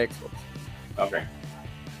exclusivo de Xbox. Ok.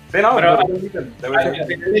 Sí, no, pero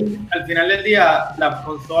al final del día, las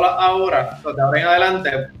consolas ahora, de ahora en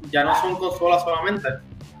adelante, ya no son consolas solamente.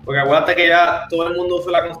 Porque acuérdate que ya todo el mundo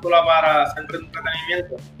usa la consola para hacer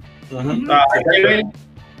entretenimiento. O sea, hay que ver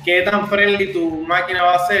qué tan friendly tu máquina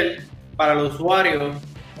va a ser para los usuarios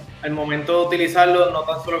al momento de utilizarlo, no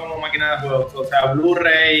tan solo como máquina de juegos, o sea,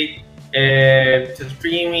 Blu-ray,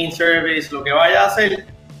 streaming service, lo que vaya a hacer.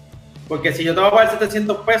 Porque si yo te voy a pagar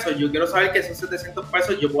 700 pesos, yo quiero saber que esos 700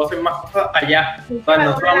 pesos yo puedo hacer más cosas allá. Sí, o sea,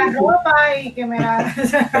 no solamente... ropa y que me la...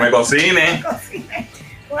 que me cocine.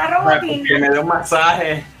 Una robotina. Que me dé un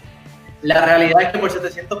masaje. La realidad es que por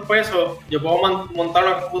 700 pesos yo puedo montar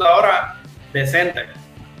una computadora decente.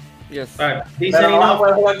 Yes. Pero no vas a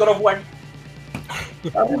poder jugar God of War.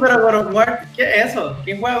 Pero God of War, ¿qué es eso?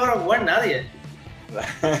 ¿Quién juega God of War? Nadie.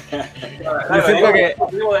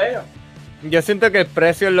 Yo siento que el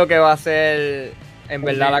precio es lo que va a hacer en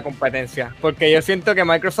verdad la competencia, porque yo siento que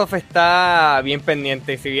Microsoft está bien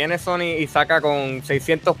pendiente, y si viene Sony y saca con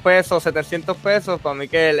 600 pesos, 700 pesos, para mí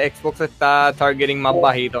que el Xbox está targeting más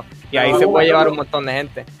bajito, y ahí se puede llevar un montón de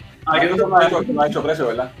gente. No ha hecho precio,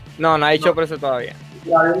 ¿verdad? No ha dicho precio todavía.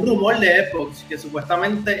 Había un rumor de Xbox que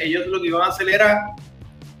supuestamente ellos lo que iban a hacer era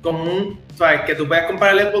como ¿sabes? Que tú puedes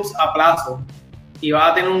comprar el Xbox a plazo y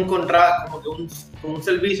vas a tener un contrato, como que un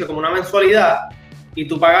servicio, como una mensualidad, y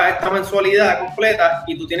tú pagas esta mensualidad completa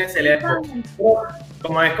y tú tienes el Xbox.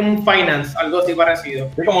 Como es como un finance, algo así parecido.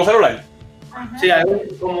 Sí, como un celular. Ajá. Sí, algo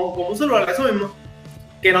como un celular, eso mismo.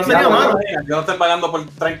 Que no sería malo. Yo no estoy pagando por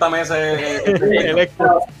 30 meses. El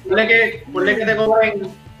Xbox. Ponle que te cobren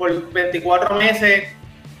por 24 meses.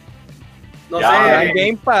 No Ya, Te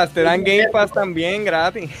dan sé. Game Pass también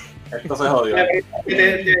gratis. Esto se jodió.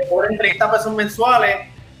 Te cobren 30 pesos mensuales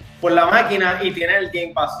por la máquina y tienes el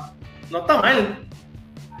Game Pass. No está mal.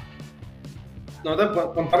 No te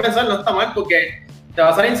ponte a pensar, no está mal porque te va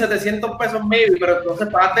a salir 700 pesos maybe, pero entonces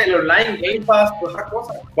pagaste el online, Game Pass, todas esas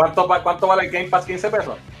cosas. ¿Cuánto vale el Game Pass? ¿15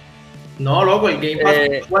 pesos? No, loco, el Game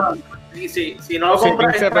Pass. Bueno, si no lo Sí,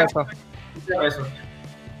 compras, 15 pesos. 15 pesos.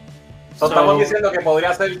 Estamos diciendo que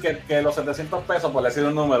podría ser que los 700 pesos, por decir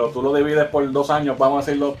un número, tú lo divides por 2 años, vamos a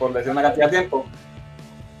decirlo, por decir una cantidad de tiempo,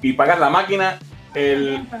 y pagas la máquina,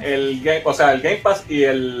 el Game Pass y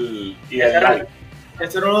el Live.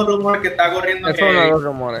 Ese era uno de los rumores que está corriendo. Eso es uno de los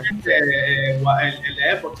rumores. El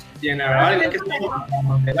de Xbox General, que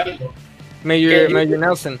Major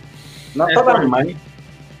Nelson. No está tan mal.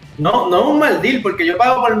 No es un mal deal, porque yo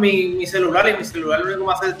pago por mi celular y mi celular lo único que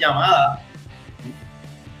me hace es llamada.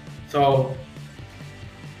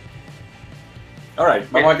 Alright,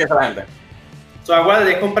 vamos a ver qué hace la gente. Aguarda,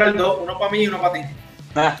 es comprar dos, uno para mí y uno para ti.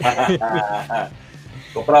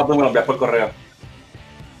 Comprado tú, me lo envías por correo.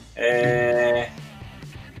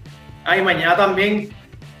 Y mañana también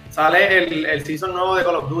sale el season nuevo de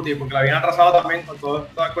Call of Duty, porque la habían atrasado también con toda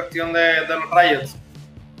esta cuestión de los riots.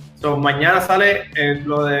 Mañana sale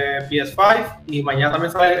lo de PS5 y mañana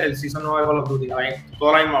también sale el season nuevo de Call of Duty,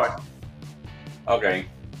 toda la misma vez. Ok.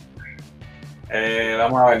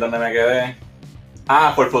 Vamos a ver dónde me quedé.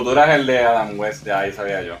 Por futuro es el de Adam West, ya ahí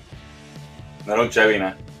sabía yo. No era un Chevy,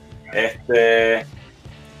 nada. Esto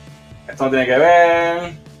no tiene que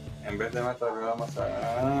ver. En vez de matar, vamos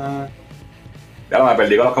a... Ya me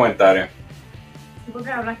perdí con los comentarios. Sí,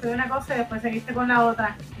 porque hablaste de una cosa y después seguiste con la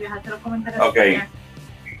otra y dejaste los comentarios. Ok.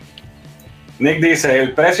 Nick dice,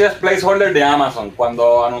 el precio es placeholder de Amazon.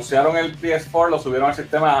 Cuando anunciaron el PS4 lo subieron al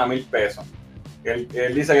sistema a $1,000.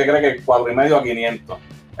 Él dice que cree que 4.5 a 500.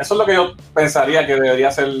 Eso es lo que yo pensaría que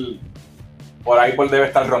debería ser, por ahí debe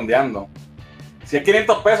estar rondeando. Si es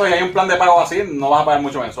 500 pesos y hay un plan de pago así, no vas a pagar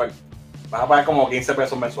mucho mensual. Vas a pagar como 15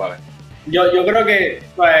 pesos mensuales. Yo creo que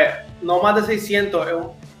no más de 600.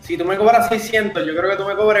 Si tú me cobras 600, yo creo que tú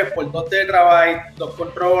me cobres por 2 terabytes, 2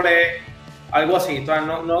 controles, algo así. Entonces,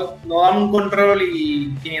 no dame un control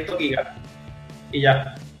y 500 gigas. Y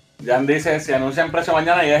ya. Jan dice, si anuncian precio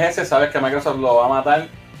mañana y es ese, sabes que Microsoft lo va a matar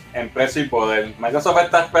en precio y poder. Microsoft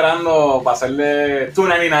está esperando para hacerle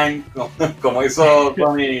 $2.99, como hizo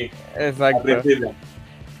Tony al principio.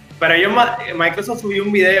 Pero Microsoft subió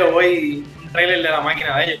un video hoy, un trailer de la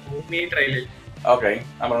máquina de ellos, un mini trailer. Ok,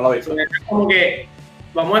 no lo he visto. Es como que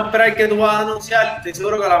vamos a esperar que tú vas a anunciar. Estoy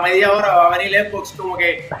seguro que a la media hora va a venir el Xbox, como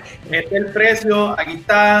que este es el precio, aquí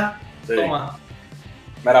está, sí. Toma.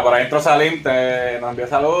 Mira, por ahí entró Salim, nos envía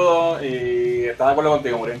saludos y está de acuerdo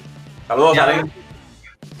contigo, Murín. Saludos,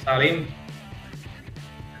 Salim.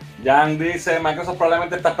 Jan dice, Microsoft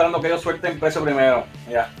probablemente está esperando que ellos suelten precio primero.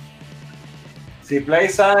 Ya. Si Play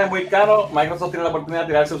sale muy caro, Microsoft tiene la oportunidad de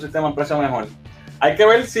tirarse un sistema en precio mejor. Hay que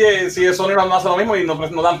ver si Sony no hace lo mismo y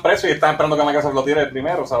no dan precio y están esperando que Microsoft lo tire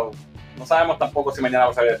primero. O sea, no sabemos tampoco si mañana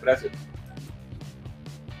va a salir el precio.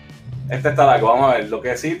 Este está largo, vamos a ver. Lo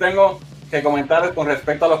que sí tengo que comentar con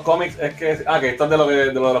respecto a los cómics es que esto es de lo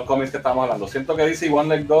de los cómics que estamos hablando. Siento que DC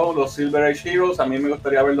One Let Go, los Silver Age Heroes, a mí me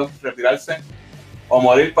gustaría verlos retirarse o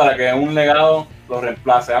morir para que un legado los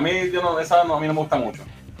reemplace. A mí a mí no me gusta mucho.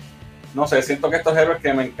 No sé, siento que estos héroes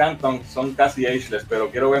que me encantan son casi ageless, pero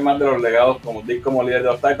quiero ver más de los legados como Dick como líder de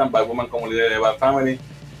los Titans, Batwoman como líder de Bat Family,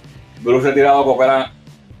 Bruce retirado coopera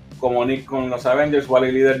como Nick con los Avengers,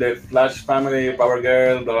 Wally líder de Flash Family, Power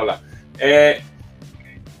Girl, bla bla bla.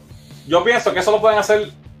 Yo pienso que eso lo pueden hacer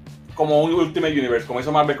como un Ultimate Universe, como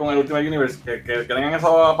hizo Marvel con el Ultimate Universe, que tengan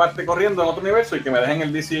esa parte corriendo en otro universo y que me dejen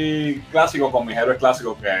el DC clásico con mis héroes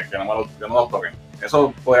clásicos que no los toquen.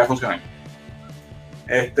 Eso podría funcionar.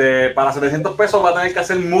 Para 700 pesos va a tener que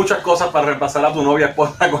hacer muchas cosas para reemplazar a tu novia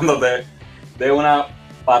esposa cuando te dé una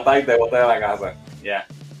patada y te bote de la casa. Ya.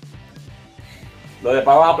 Lo de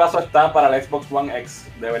pagos a plazo está para el Xbox One X.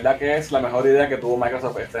 De verdad que es la mejor idea que tuvo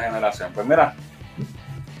Microsoft esta generación. Pues mira,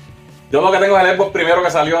 yo lo que tengo es el Xbox primero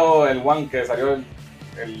que salió, el One, que salió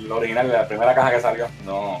el original, la primera caja que salió.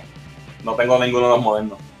 No tengo ninguno de los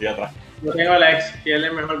modernos. Y atrás. Yo tengo el X, que es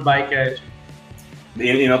el mejor bike que he hecho.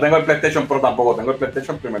 Y no tengo el PlayStation Pro tampoco, tengo el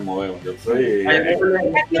PlayStation primer modelo. Yo soy...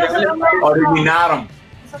 Originaron.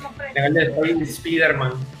 Tengo el de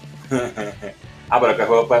Spider-Man. Pero que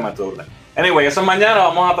juego puede más duro. Anyway, eso es mañana.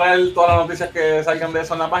 Vamos a traer todas las noticias que salgan de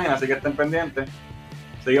eso en la página, así que estén pendientes.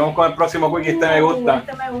 Seguimos con el próximo Quickie. Este me gusta.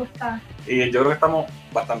 Este me gusta. Y yo creo que estamos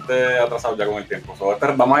bastante atrasados ya con el tiempo.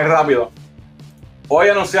 Vamos a ir rápido. Hoy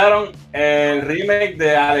anunciaron el remake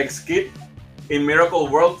de Alex Kidd in Miracle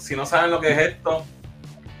World. Si no saben lo que es esto,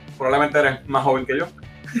 probablemente eres más joven que yo.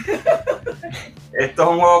 Esto es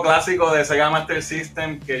un juego clásico de Sega Master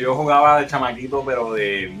System que yo jugaba de chamaquito, pero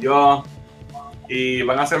de Dios. Y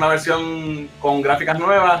van a hacer una versión con gráficas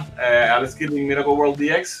nuevas, Alex Kidd in Miracle World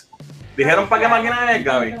DX. ¿Dijeron para qué máquina es,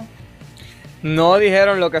 Gaby? No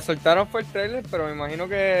dijeron, lo que soltaron fue el trailer, pero me imagino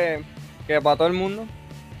que para todo el mundo.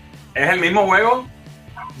 Es el mismo juego,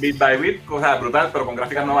 bit by bit, o sea, brutal, pero con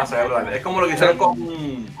gráficas nuevas. Es como lo que hicieron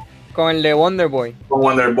con el de Wonder Boy. Con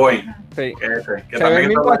Wonder Boy. Sí. Que se ve el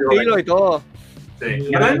mismo estilo y todo. Sí.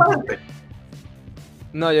 ¿No es la misma gente?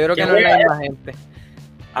 No, yo creo que no es la misma gente.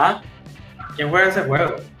 ¿Ah? ¿Quién juega ese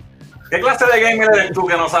juego? ¿Qué clase de gamer eres tú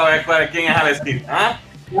que no sabes quién es Alex Kidd? ¿Ah?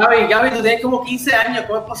 Gaby, tú tienes como 15 años.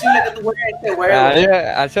 ¿Cómo es posible que tú juegues este juego?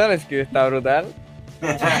 Alex Kidd está brutal.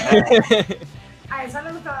 A eso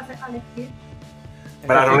le gustaba hacer Alex Kidd.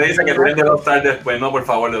 Pero no le dice que viene de los Stars después. No, por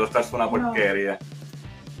favor, de los Stars fue una porquería.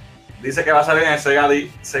 Dice que va a salir en el Sega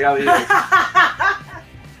DX.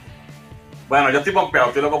 Bueno, yo estoy pompeado,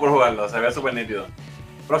 estoy loco por jugarlo. Se ve súper nítido.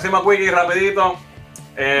 Próximo Quickie, rapidito.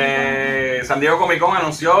 San Diego Comic Con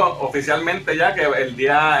anunció oficialmente ya que el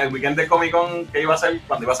weekend de Comic Con que iba a ser,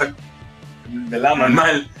 cuando iba a ser, ¿verdad?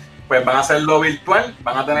 Normal, pues van a hacerlo virtual,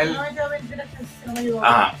 van a tener...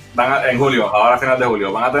 en julio, ahora a final de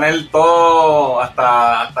julio, van a tener todo,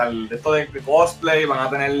 hasta el de esto de cosplay, van a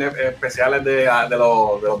tener especiales de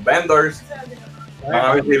los vendors, van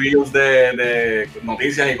a haber reviews de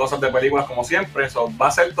noticias y cosas de películas como siempre. Eso va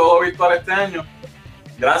a ser todo virtual este año.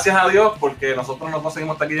 Gracias a Dios, porque nosotros no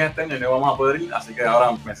conseguimos taquillas este año y no vamos a poder ir, así que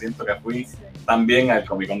ahora me siento que fui también al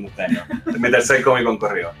Comic Con de este año. Es mi tercer Comic Con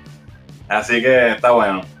corrido. Así que está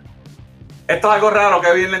bueno. Esto es algo raro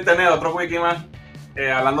que vi en la internet, otro wiki más,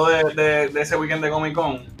 hablando de ese weekend de Comic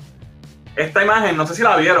Con. Esta imagen, no sé si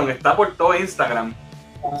la vieron, está por todo Instagram.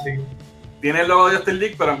 Sí. Tiene el logo de Justice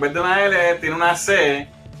League, pero en vez de una L, tiene una C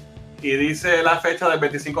y dice la fecha del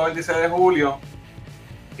 25 al 26 de julio.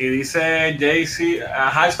 Y dice JC,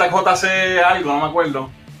 hashtag JC algo, no me acuerdo.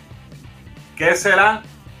 ¿Qué será?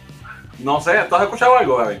 No sé, ¿tú has escuchado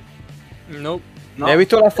algo, Gaby? No. He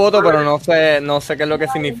visto la foto, pero no sé qué es lo que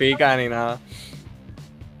significa ni nada.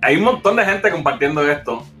 Hay un montón de gente compartiendo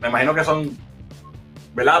esto. Me imagino que son,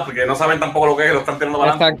 ¿verdad? Porque no saben tampoco lo que es, lo están tirando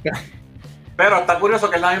para adelante. Exacto. Pero está curioso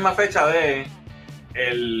que es la misma fecha de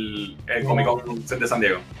el Comic Con de San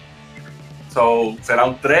Diego. So, ¿será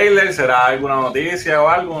un trailer? ¿Será alguna noticia o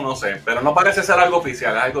algo? No sé. Pero no parece ser algo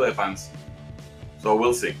oficial, es algo de fans. So,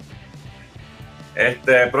 we'll see.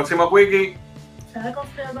 Próximo Quickie.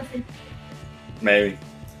 Maybe.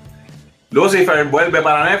 Lucifer vuelve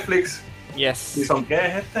para Netflix. Yes. ¿Y son qué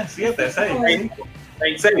es este? ¿7? ¿6?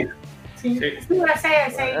 6. Sí, el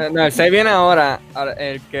 6. No, el 6 viene ahora.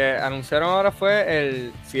 El que anunciaron ahora fue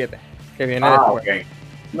el 7, que viene después. Ok.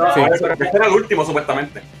 No, sí. Este era el último,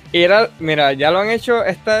 supuestamente. Mira, ya lo han hecho,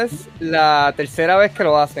 esta es la tercera vez que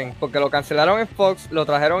lo hacen, porque lo cancelaron en Fox, lo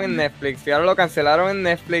trajeron en Netflix, y ahora lo cancelaron en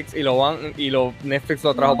Netflix y Netflix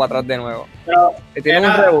lo trajo para atrás de nuevo. Pero, tienen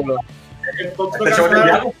un revuelo.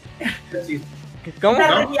 ¿Cómo?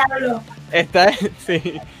 ¿No?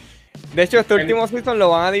 Sí. De hecho, este último season lo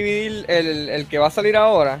van a dividir, el que va a salir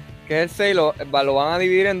ahora, que es el 6, lo van a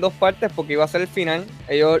dividir en dos partes porque iba a ser el final.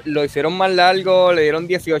 Ellos lo hicieron más largo, le dieron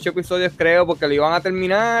 18 episodios creo, porque lo iban a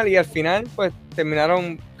terminar y al final pues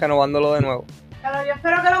terminaron renovándolo de nuevo. Pero yo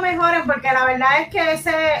espero que lo mejoren porque la verdad es que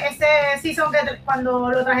ese season que cuando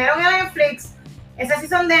lo trajeron a Netflix, ese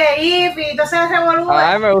season de If y todo ese revolú.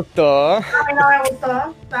 Ay, me gustó. A mí no me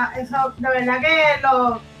gustó. Eso, de verdad que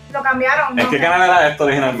lo cambiaron. ¿En qué canal era esto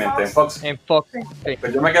originalmente? ¿En Fox? En Fox, sí.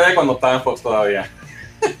 Pues yo me quedé cuando estaba en Fox todavía.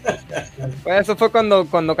 Pues eso fue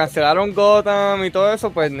cuando cancelaron Gotham y todo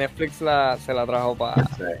eso, pues Netflix se la trajo para...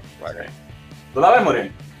 Sí, okay. ¿Tú la ves,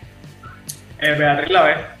 Muriel? Beatriz la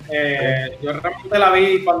ve. Yo realmente la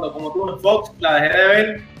vi cuando, como tú en Fox, la dejé de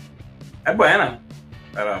ver. Es buena.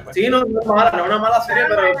 Pero, pues. Sí, no es una mala serie,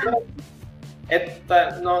 pero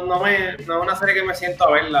no es una serie que me siento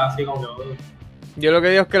a verla así como que... Yo lo que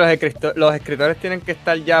digo es que los escritores tienen que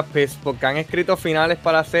estar ya porque han escrito finales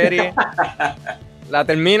para la serie, la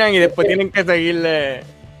terminan y después tienen que seguirle.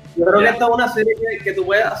 Yo creo que esta es una serie que tú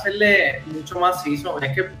puedes hacerle mucho más season.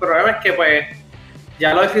 Es que el problema es que pues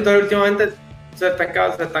ya los escritores últimamente se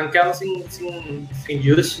están quedando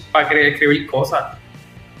sin use para escribir cosas.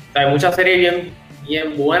 O sea, hay muchas series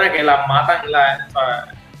bien buenas que las matan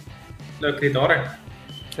los escritores.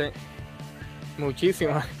 Sí,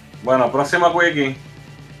 muchísimas. Bueno, próximo quickie.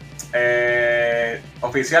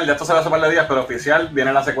 Oficial, ya esto se va a hacer par de días, pero oficial,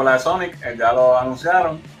 viene la secuela de Sonic, ya lo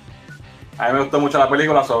anunciaron. A mí me gustó mucho la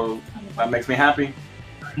película, so that makes me happy.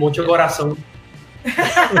 Mucho corazón.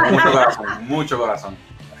 Mucho corazón.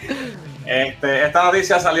 Esta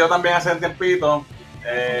noticia salió también hace un tiempito.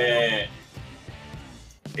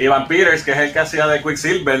 Ivan Peters, que es el que hacía de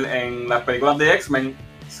Quicksilver en las películas de X-Men,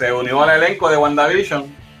 se unió al elenco de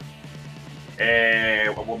WandaVision.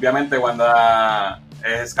 Obviamente Wanda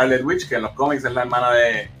es Scarlet Witch, que en los cómics es la hermana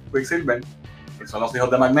de Quicksilver, que son los hijos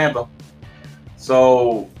de Magneto.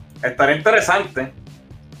 So, estaría interesante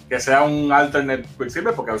que sea un alternate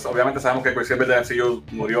Quicksilver, porque obviamente sabemos que Quicksilver de MCU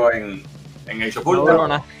murió en Age of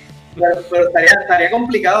Ultron. Pero estaría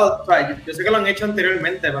complicado. O sea, yo sé que lo han hecho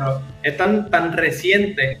anteriormente, pero es tan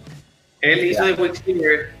reciente. Él hizo de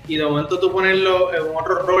Quicksilver y de momento tú ponerlo en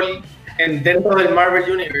otro rol dentro del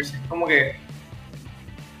Marvel Universe. Es como que...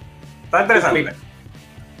 Está interesante.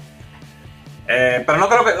 Pero no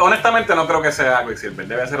creo que, honestamente no creo que sea Quicksilver.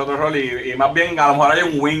 Debe ser otro rol y más bien a lo mejor hay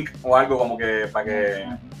un wink o algo como que para que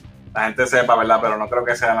la gente sepa, ¿verdad? Pero no creo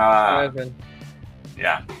que sea nada.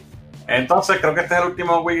 Ya. Entonces creo que este es el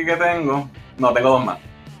último wiki que tengo. No, tengo 2 más.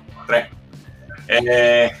 3.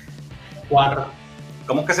 4.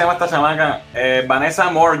 ¿Cómo es que se llama esta chamaca? Vanessa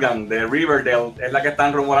Morgan de Riverdale es la que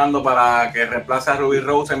están rumorando para que reemplace a Ruby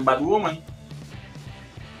Rose en Batwoman.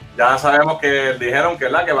 Ya sabemos que dijeron que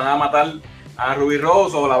van a matar a Ruby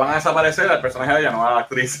Rose o la van a desaparecer al personaje de ella, no a la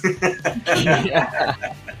actriz.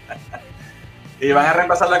 Y van a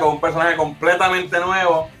reemplazarla con un personaje completamente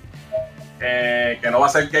nuevo, que no va a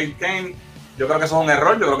ser Kate Kane. Yo creo que eso es un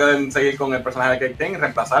error. Yo creo que deben seguir con el personaje de Kate Kane y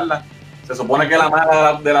reemplazarla. Se supone que la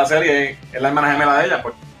mala de la serie es la hermana gemela de ella.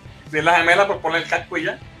 Pues, si es la gemela, pues ponle el casco y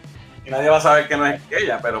ya. Y nadie va a saber que no es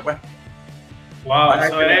ella, pero pues. Wow,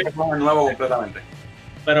 eso es nuevo completamente.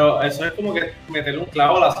 Pero eso es como que meterle un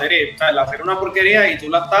clavo a la serie. O sea, la serie es una porquería y tú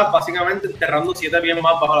la estás básicamente enterrando 7 pies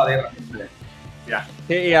más bajo la tierra. Ya.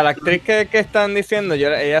 Sí, y a la actriz que están diciendo,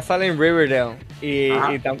 ella sale en Riverdale. Y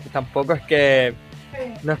tampoco es que.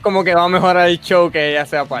 No es como que va a mejorar el show que ella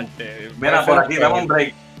sea parte. Mira, por aquí, dame un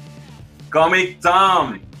break. Comic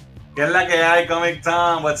Tom. ¿Qué es la que hay, Comic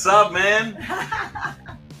Tom? What's up, man?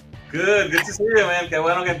 Good to see you, man. Qué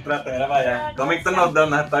bueno que entraste. Mira para allá. Comic Tom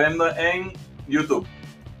nos está viendo en YouTube.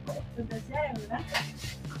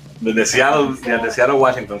 Desde Seattle,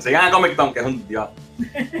 Washington. Sigan a Comic Tom, que es un dios.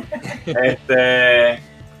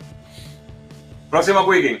 Próximo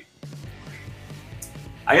quickie.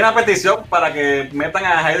 Hay una petición para que metan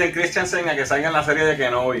a Hayden Christensen a que salga en la serie de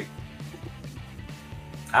Kenobi.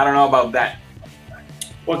 I don't know about that.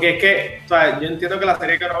 Porque es que, o sea, yo entiendo que la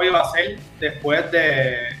serie de Kenobi va a ser después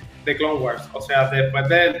de Clone Wars, o sea, después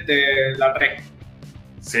de la 3.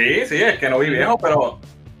 Sí, es Kenobi viejo, pero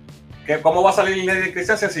 ¿cómo va a salir Hayden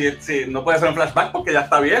Christensen si no puede ser un flashback porque ya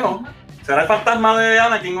está viejo? ¿Será el fantasma de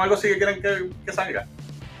Anakin o algo así que quieren que salga?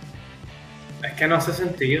 Es que no hace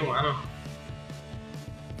sentido, mano.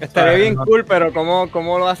 Estaría bien cool, pero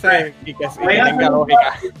 ¿cómo lo hace y que tenga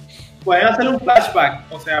lógica? Pueden hacer un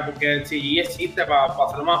flashback, o sea, porque el CGI existe para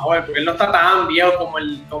hacerlo más joven, porque él no está tan viejo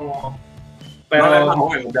pero no es más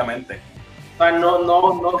joven, obviamente. O sea,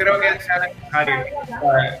 no creo que sea necesario.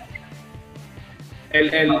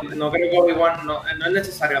 No creo que Obi-Wan no es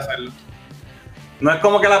necesario hacerlo. No es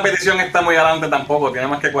como que la petición está muy adelante tampoco, tiene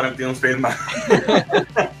más que 41 firmas.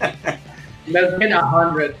 Less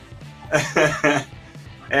than 100.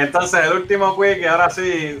 Entonces, el último quick, que ahora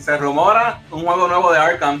sí se rumora un juego nuevo de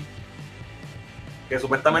Arkham, que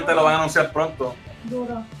supuestamente lo van a anunciar pronto.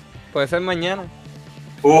 Duro. Puede ser mañana.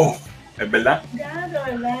 ¿Es verdad? Ya, de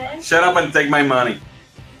verdad. Shut up and take my money.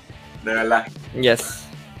 De verdad. Yes.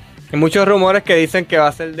 Hay muchos rumores que dicen que va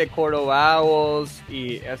a ser de Court of Owls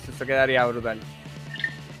y eso quedaría brutal.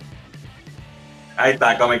 Ahí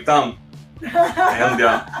está, Comic Tom. Es un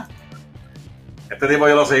dios. Este tipo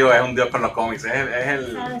yo lo sigo, es un dios con los cómics. Es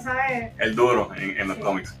el duro en los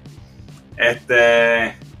cómics.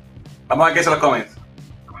 Vamos a ver qué dicen los cómics.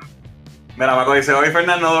 Mira, Marco dice, hoy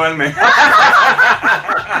Fernando no duerme.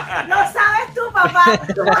 Lo sabes tú, papá.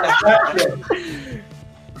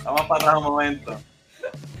 Vamos para atrás un momento.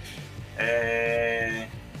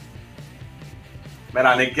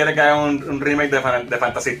 Mira, Nick quiere que haga un remake de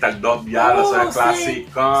Phantasy Star 2. Ya, eso es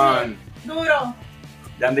clasicón. Sí, duro.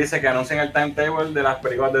 Jan dice que anuncien el timetable de las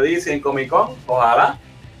películas de DC en Comic Con. Ojalá.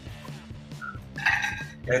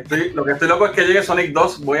 Lo que estoy loco es que llegue Sonic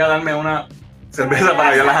 2. Voy a darme una cerveza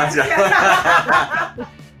para violar las ansias.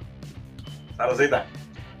 Saludcita.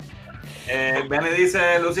 Benny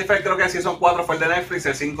dice, Lucifer creo que Season 4 fue el de Netflix,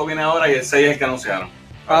 el 5 viene ahora y el 6 es el que anunciaron.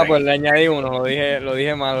 Ah, pues le añadí uno, lo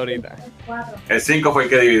dije mal ahorita. El 5 fue el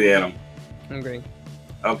que dividieron.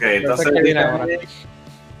 Ok, entonces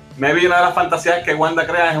maybe una de las fantasías que Wanda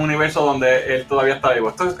crea es un universo donde él todavía está vivo.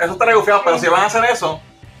 Eso está regufiado, pero si van a hacer eso,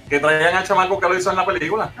 que traigan al chamaco que lo hizo en la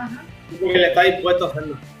película. Ajá. Porque él está dispuesto a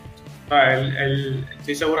hacerlo. O sea, él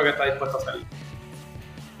estoy seguro que está dispuesto a hacerlo.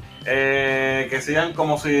 Que sigan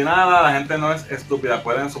como si nada, la gente no es estúpida,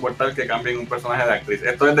 pueden soportar que cambien un personaje de actriz.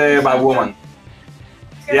 Esto es de Batwoman.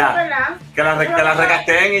 Sí, ya, que la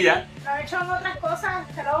recasteen y ya. Lo han hecho en otras cosas,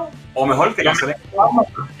 pero... O mejor, que cancelen.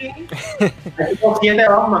 Hay 7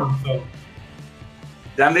 Batman.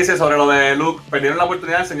 Jan dice sobre lo de Luke, perdieron la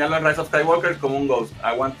oportunidad de enseñarlo en Rise of Skywalker como un ghost.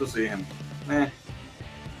 I want to see him.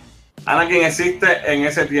 Anakin existe en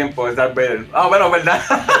ese tiempo, es Darth Vader. Ah, bueno, ¿verdad?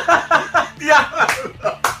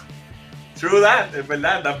 True that, es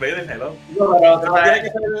verdad, Darth Vader, hello. No, tiene que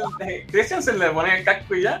ser Christensen, le pone el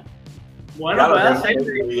casco y ya. Bueno, puede ser.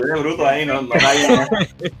 Y viene bruto ahí, no hay.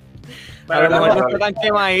 A lo mejor no está tan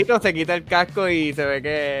quemadito, se quita el casco y se ve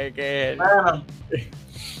que... Bueno.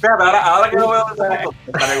 Fíjate, ahora que lo veo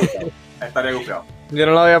estaría gufiado. Yo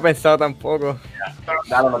no lo había pensado tampoco.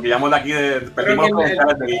 Claro, nos pillamos de aquí, perdimos los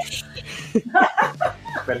credenciales de aquí.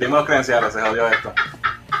 Perdimos los credenciales, se jodió esto.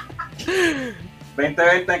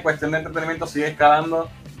 2020 en cuestión de entretenimiento sigue escalando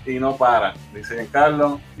y no para, dice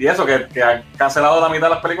Giancarlo. Y eso, que han cancelado la mitad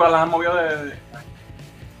de las películas, las han movido de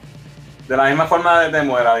la misma forma de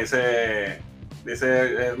Muera, dice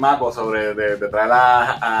Mako sobre de traer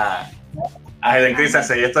a Hayden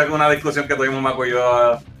Christensen. Y esto es una discusión que tuvimos Mako y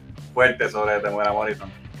yo fuerte sobre Temuera Morrison.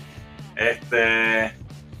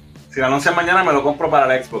 Si lo anuncian mañana me lo compro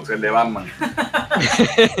para el Xbox, el de Batman.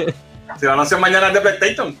 Si lo anuncian mañana es de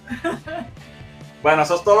PlayStation. Bueno,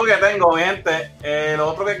 eso es todo lo que tengo, mi gente. Lo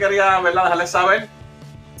otro que quería, ¿verdad?, dejarles saber,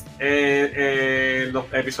 los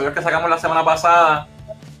episodios que sacamos la semana pasada,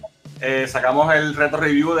 sacamos el retro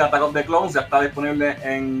review de Attack of the Clones, ya está disponible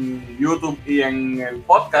en YouTube y en el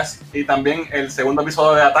podcast, y también el segundo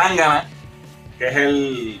episodio de Atangana, que es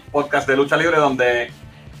el podcast de lucha libre donde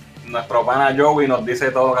nuestro pana Joey nos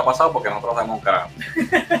dice todo lo que ha pasado porque nosotros sabemos un carajo.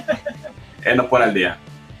 Él nos pone el día.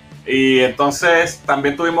 Y entonces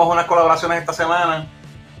también tuvimos unas colaboraciones esta semana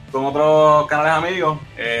con otros canales amigos.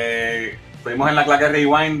 Estuvimos en la claque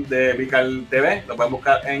Rewind de Vical TV, lo pueden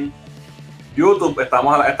buscar en YouTube. Esta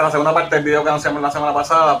es la segunda parte del video que anunciamos la semana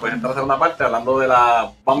pasada, pues esta es la segunda parte hablando de las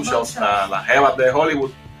bombshells, las jevas de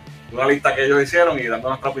Hollywood, una lista que ellos hicieron y dando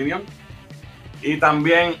nuestra opinión. Y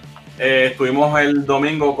también estuvimos el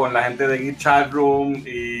domingo con la gente de Geek Chat Room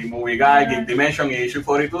y Movie Guy, Geek Dimension y Issue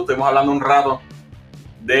 42. Estuvimos hablando un rato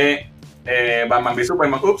de Batman v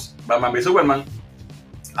Superman.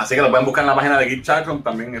 Así que lo pueden buscar en la página de Geek Chat Room.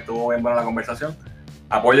 También estuvo bien buena la conversación.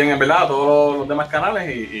 Apoyen en verdad a todos los demás canales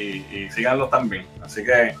y síganlos también. Así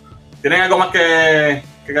que, ¿tienen algo más que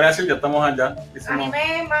querer decir? Ya estamos allá.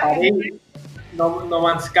 No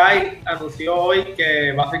Man's Sky anunció hoy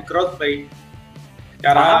que va a ser crossplay. Que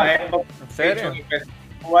ahora es ¿en serio?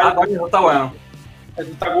 Eso está bueno. Eso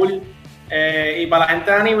está cool. Y para la gente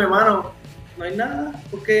de anime, hermano, no hay nada,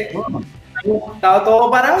 porque estaba todo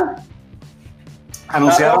parado.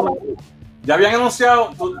 Anunciaron. Ya habían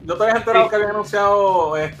anunciado, yo te había enterado que habían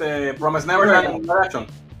anunciado Promise Neverland en Action.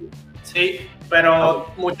 Sí,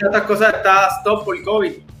 pero muchas de estas cosas están stop por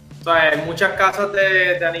COVID. O sea, hay muchas casas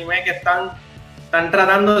de anime que están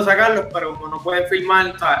tratando de sacarlos, pero como no pueden filmar,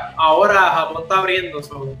 o sea, ahora Japón está abriendo,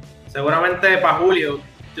 seguramente para julio.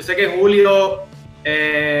 Yo sé que julio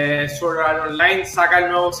Sword Art Online saca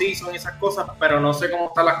el nuevo season y esas cosas, pero no sé cómo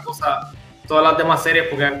están las cosas, todas las demás series,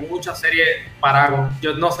 porque hay muchas series paradas.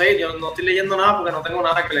 Yo no sé, yo no estoy leyendo nada porque no tengo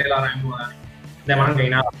nada que leer ahora mismo de manga y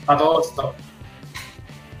nada, está todo esto.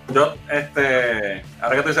 Yo,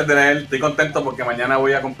 ahora que tú dices de leer, estoy contento porque mañana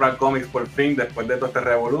voy a comprar cómics por fin, después de todo este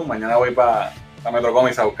revolú. Mañana voy para Metro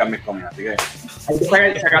Comics a buscar mis cómics, así que...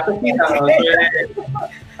 Sacaste cita, ¿no?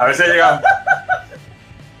 A ver si he llegado.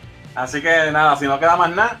 Así que nada, si no queda más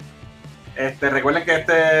nada, recuerden que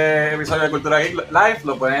este episodio de Cultura Geek Live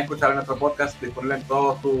lo pueden escuchar en nuestro podcast, disponible en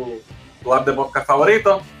todos tu app de podcast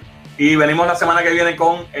favorito. Y venimos la semana que viene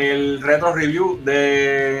con el retro review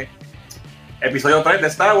de episodio 3 de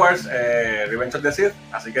Star Wars, Revenge of the Sith,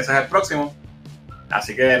 así que ese es el próximo.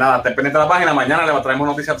 Así que nada, estén pendientes de la página, mañana les traemos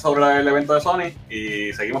noticias sobre el evento de Sony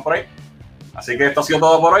y seguimos por ahí. Así que esto ha sido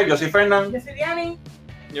todo por hoy, yo soy Fernán. Yo soy Diani.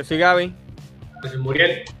 Yo soy Gaby. Yo soy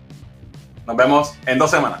Muriel. Nos vemos en 2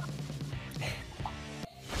 semanas.